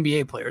fucking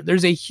NBA player.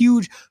 There's a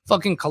huge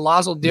fucking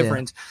colossal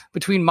difference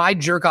between my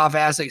jerk off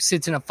ass that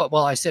sits in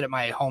I sit at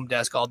my home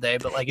desk all day,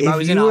 but like if I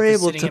was in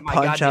office sitting at my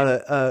goddamn, punch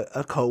out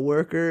a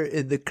coworker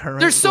in the current,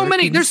 there's so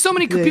many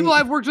people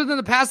I've worked with in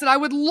the past that I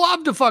would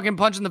love to fucking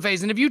punch in the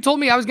face. And if you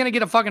told me I was gonna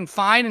get a fucking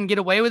fine and get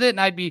away with it,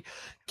 and I'd be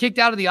kicked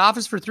out of the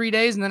office for 3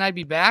 days and then I'd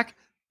be back,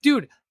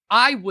 dude,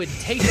 I would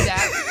take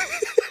that.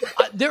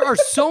 There are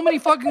so many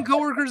fucking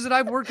coworkers that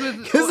I've worked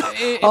with.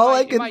 All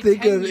I can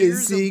think of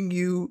is seeing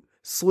you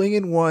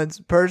swinging once,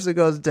 person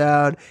goes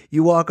down,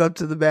 you walk up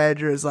to the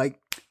manager, it's like,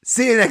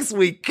 see you next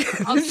week.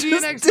 I'll see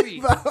you next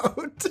week.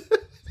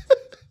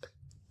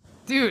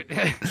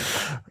 Dude.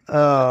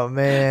 Oh,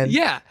 man.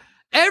 Yeah.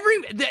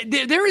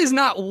 There is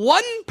not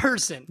one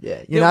person.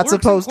 Yeah, you're not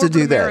supposed to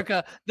do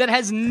America that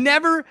has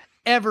never,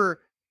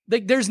 ever.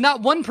 Like, there's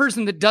not one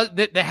person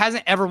that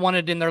hasn't ever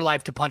wanted in their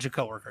life to punch a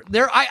coworker.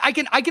 I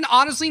can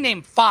honestly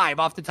name 5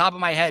 off the top of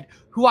my head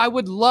who I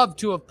would love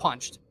to have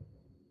punched.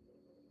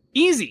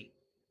 Easy.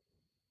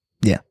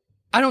 Yeah.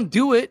 I don't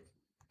do it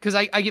because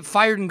I get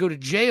fired and go to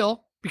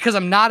jail because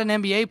I'm not an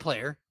NBA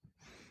player.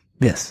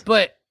 Yes.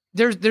 But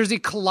there's a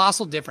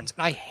colossal difference,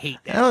 and I hate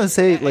that. I want to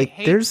say,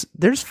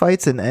 there's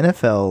fights in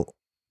NFL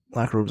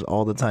locker rooms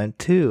all the time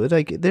too.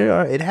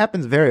 It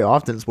happens very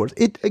often in sports.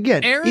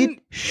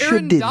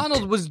 Aaron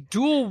Donald was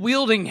dual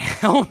wielding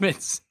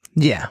helmets.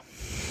 Yeah.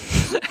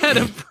 At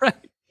a break.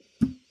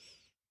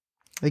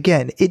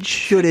 Again, it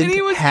shouldn't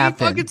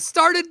happen. He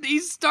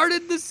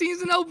started the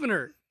season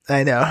opener.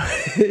 I know.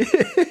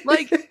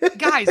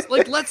 Guys,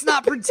 let's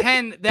not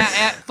pretend that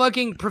at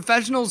fucking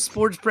professional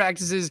sports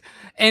practices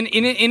and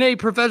in a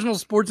professional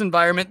sports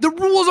environment, the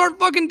rules aren't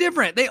fucking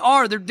different.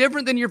 They're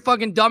different than your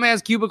fucking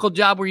dumbass cubicle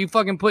job where you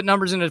fucking put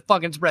numbers in a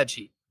fucking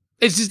spreadsheet.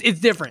 It's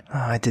different. Oh,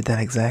 I did that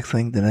exact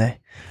thing today.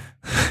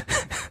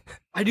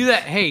 I do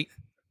that. Hey,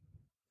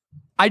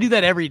 I do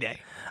that every day.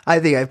 I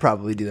think I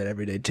probably do that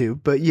every day too,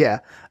 but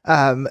yeah,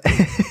 I once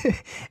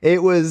sent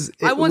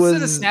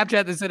a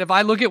Snapchat that said, if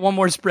I look at one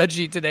more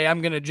spreadsheet today,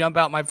 I'm going to jump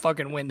out my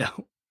fucking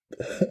window.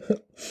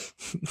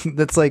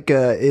 That's like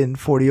in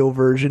 40-0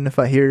 version. If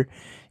I hear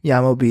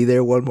Yamo be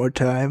there one more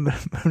time,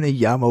 I'm going to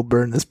Yamo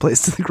burn this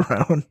place to the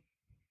ground.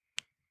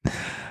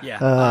 Yeah.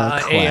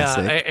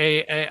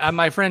 Classic.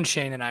 My friend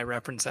Shane and I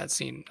reference that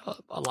scene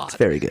a lot. It's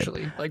very good.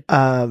 Actually.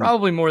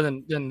 Probably more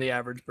than the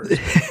average person.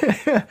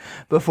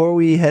 Before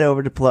we head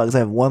over to plugs, I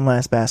have one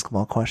last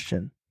basketball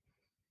question.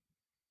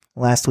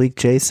 Last week,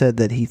 Jay said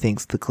that he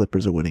thinks the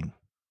Clippers are winning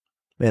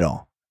it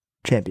all.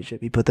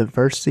 Championship. He put them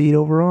first seed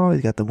overall.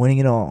 He's got them winning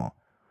it all.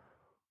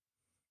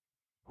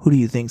 Who do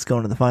you think's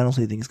going to the finals? Who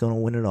do you think is going to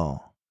win it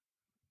all?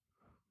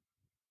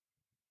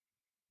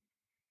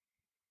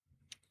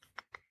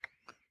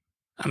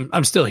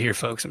 I'm still here,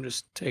 folks. I'm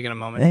just taking a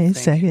moment. Hey,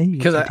 second,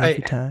 because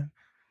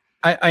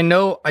I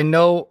know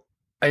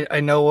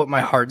what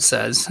my heart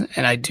says,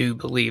 and I do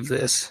believe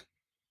this.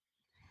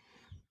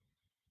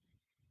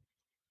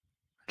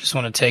 I just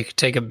want to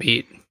take a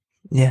beat.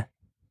 Yeah,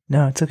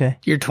 no, it's okay.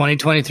 Your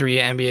 2023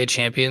 NBA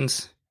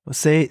champions. Well,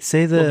 say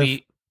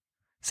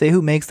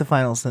who makes the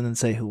finals, and then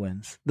say who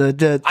wins. I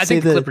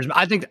think the Clippers.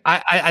 I think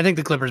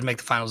the Clippers make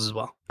the finals as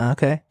well.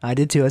 Okay, I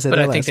did too. I said, but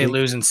that I think they week.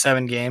 lose in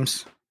 7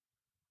 games.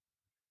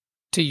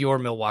 To your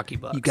Milwaukee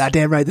Bucks. You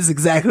goddamn right. This is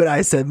exactly what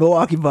I said.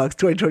 Milwaukee Bucks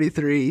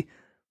 2023.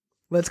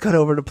 Let's cut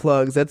over to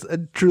plugs. That's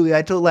truly,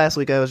 I told last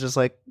week, I was just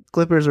like,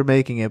 Clippers are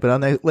making it, but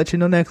I'll let you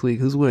know next week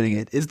who's winning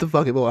it. It's the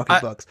fucking Milwaukee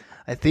Bucks.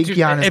 I think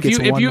Giannis gets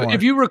one more.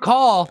 If you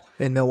recall,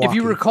 in Milwaukee.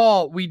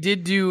 We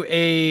did do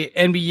a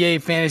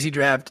NBA fantasy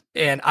draft,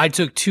 and I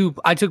took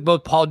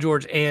both Paul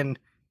George and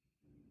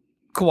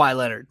Kawhi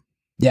Leonard.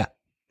 Yeah.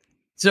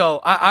 So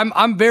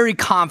I'm very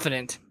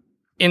confident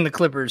in the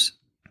Clippers.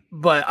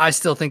 But I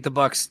still think the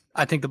Bucks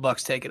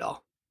take it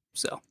all.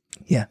 So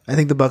yeah, I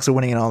think the Bucks are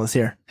winning it all this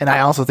year, and I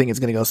also think it's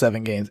going to go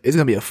 7 games. It's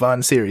going to be a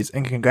fun series,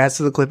 and congrats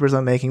to the Clippers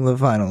on making the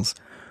finals.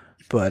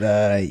 But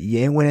you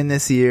ain't winning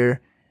this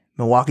year.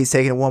 Milwaukee's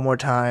taking it one more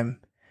time,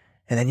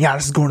 and then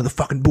Giannis is going to the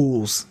fucking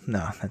Bulls.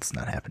 No, that's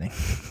not happening.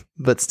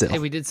 But still, hey,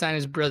 we did sign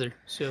his brother,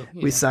 so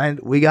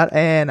we got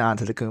an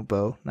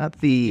Antetokounmpo, not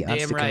the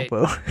Antetokounmpo.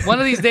 Right. One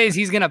of these days,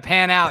 he's gonna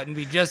pan out and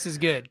be just as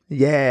good.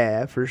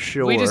 Yeah, for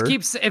sure.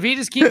 If he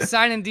just keeps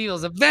signing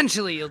deals,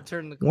 eventually he'll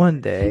turn the corner. One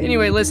day.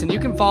 Anyway, listen, you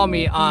can follow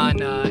me on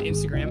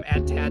Instagram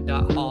at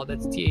tad.hall.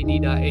 That's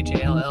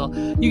tad.hall.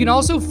 You can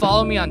also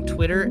follow me on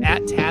Twitter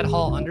at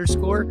tadhall_.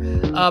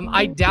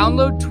 I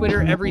download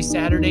Twitter every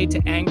Saturday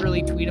to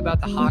angrily tweet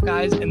about the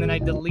Hawkeyes, and then I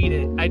delete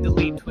it. I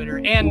delete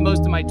Twitter and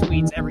most of my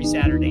tweets every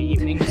Saturday evening.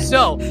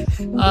 So,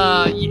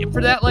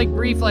 for that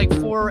brief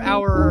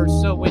 4-hour or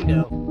so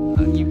window,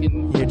 you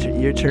can.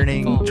 You're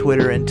turning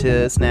Twitter into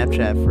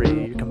Snapchat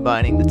free. You're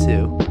combining the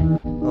two.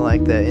 I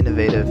like that.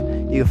 Innovative.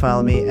 You can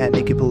follow me at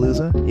Nikki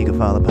Palooza. You can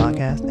follow the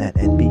podcast at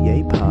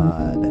NBA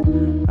Pod.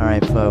 All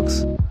right,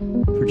 folks.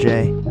 For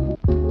Jay,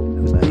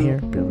 who's not here,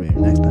 be over here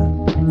next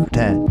time. For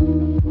Tad,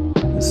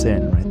 who's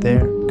sitting right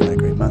there, got a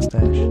great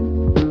mustache.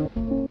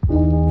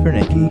 For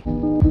Nikki,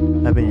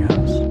 I've been your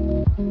host.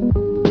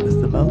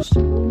 With the most?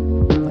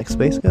 Like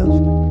Space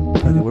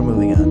Ghost? Okay, we're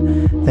moving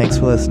on. Thanks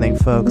for listening,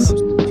 folks.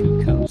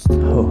 To coast.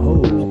 Ho ho.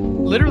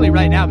 Literally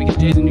right now because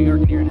Jay's in New York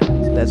and you're in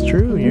LA. That's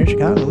true. You're in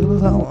Chicago.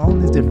 Look at us all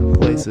these different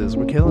places.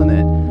 We're killing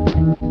it.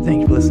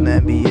 Thank you for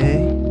listening to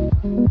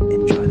NBA.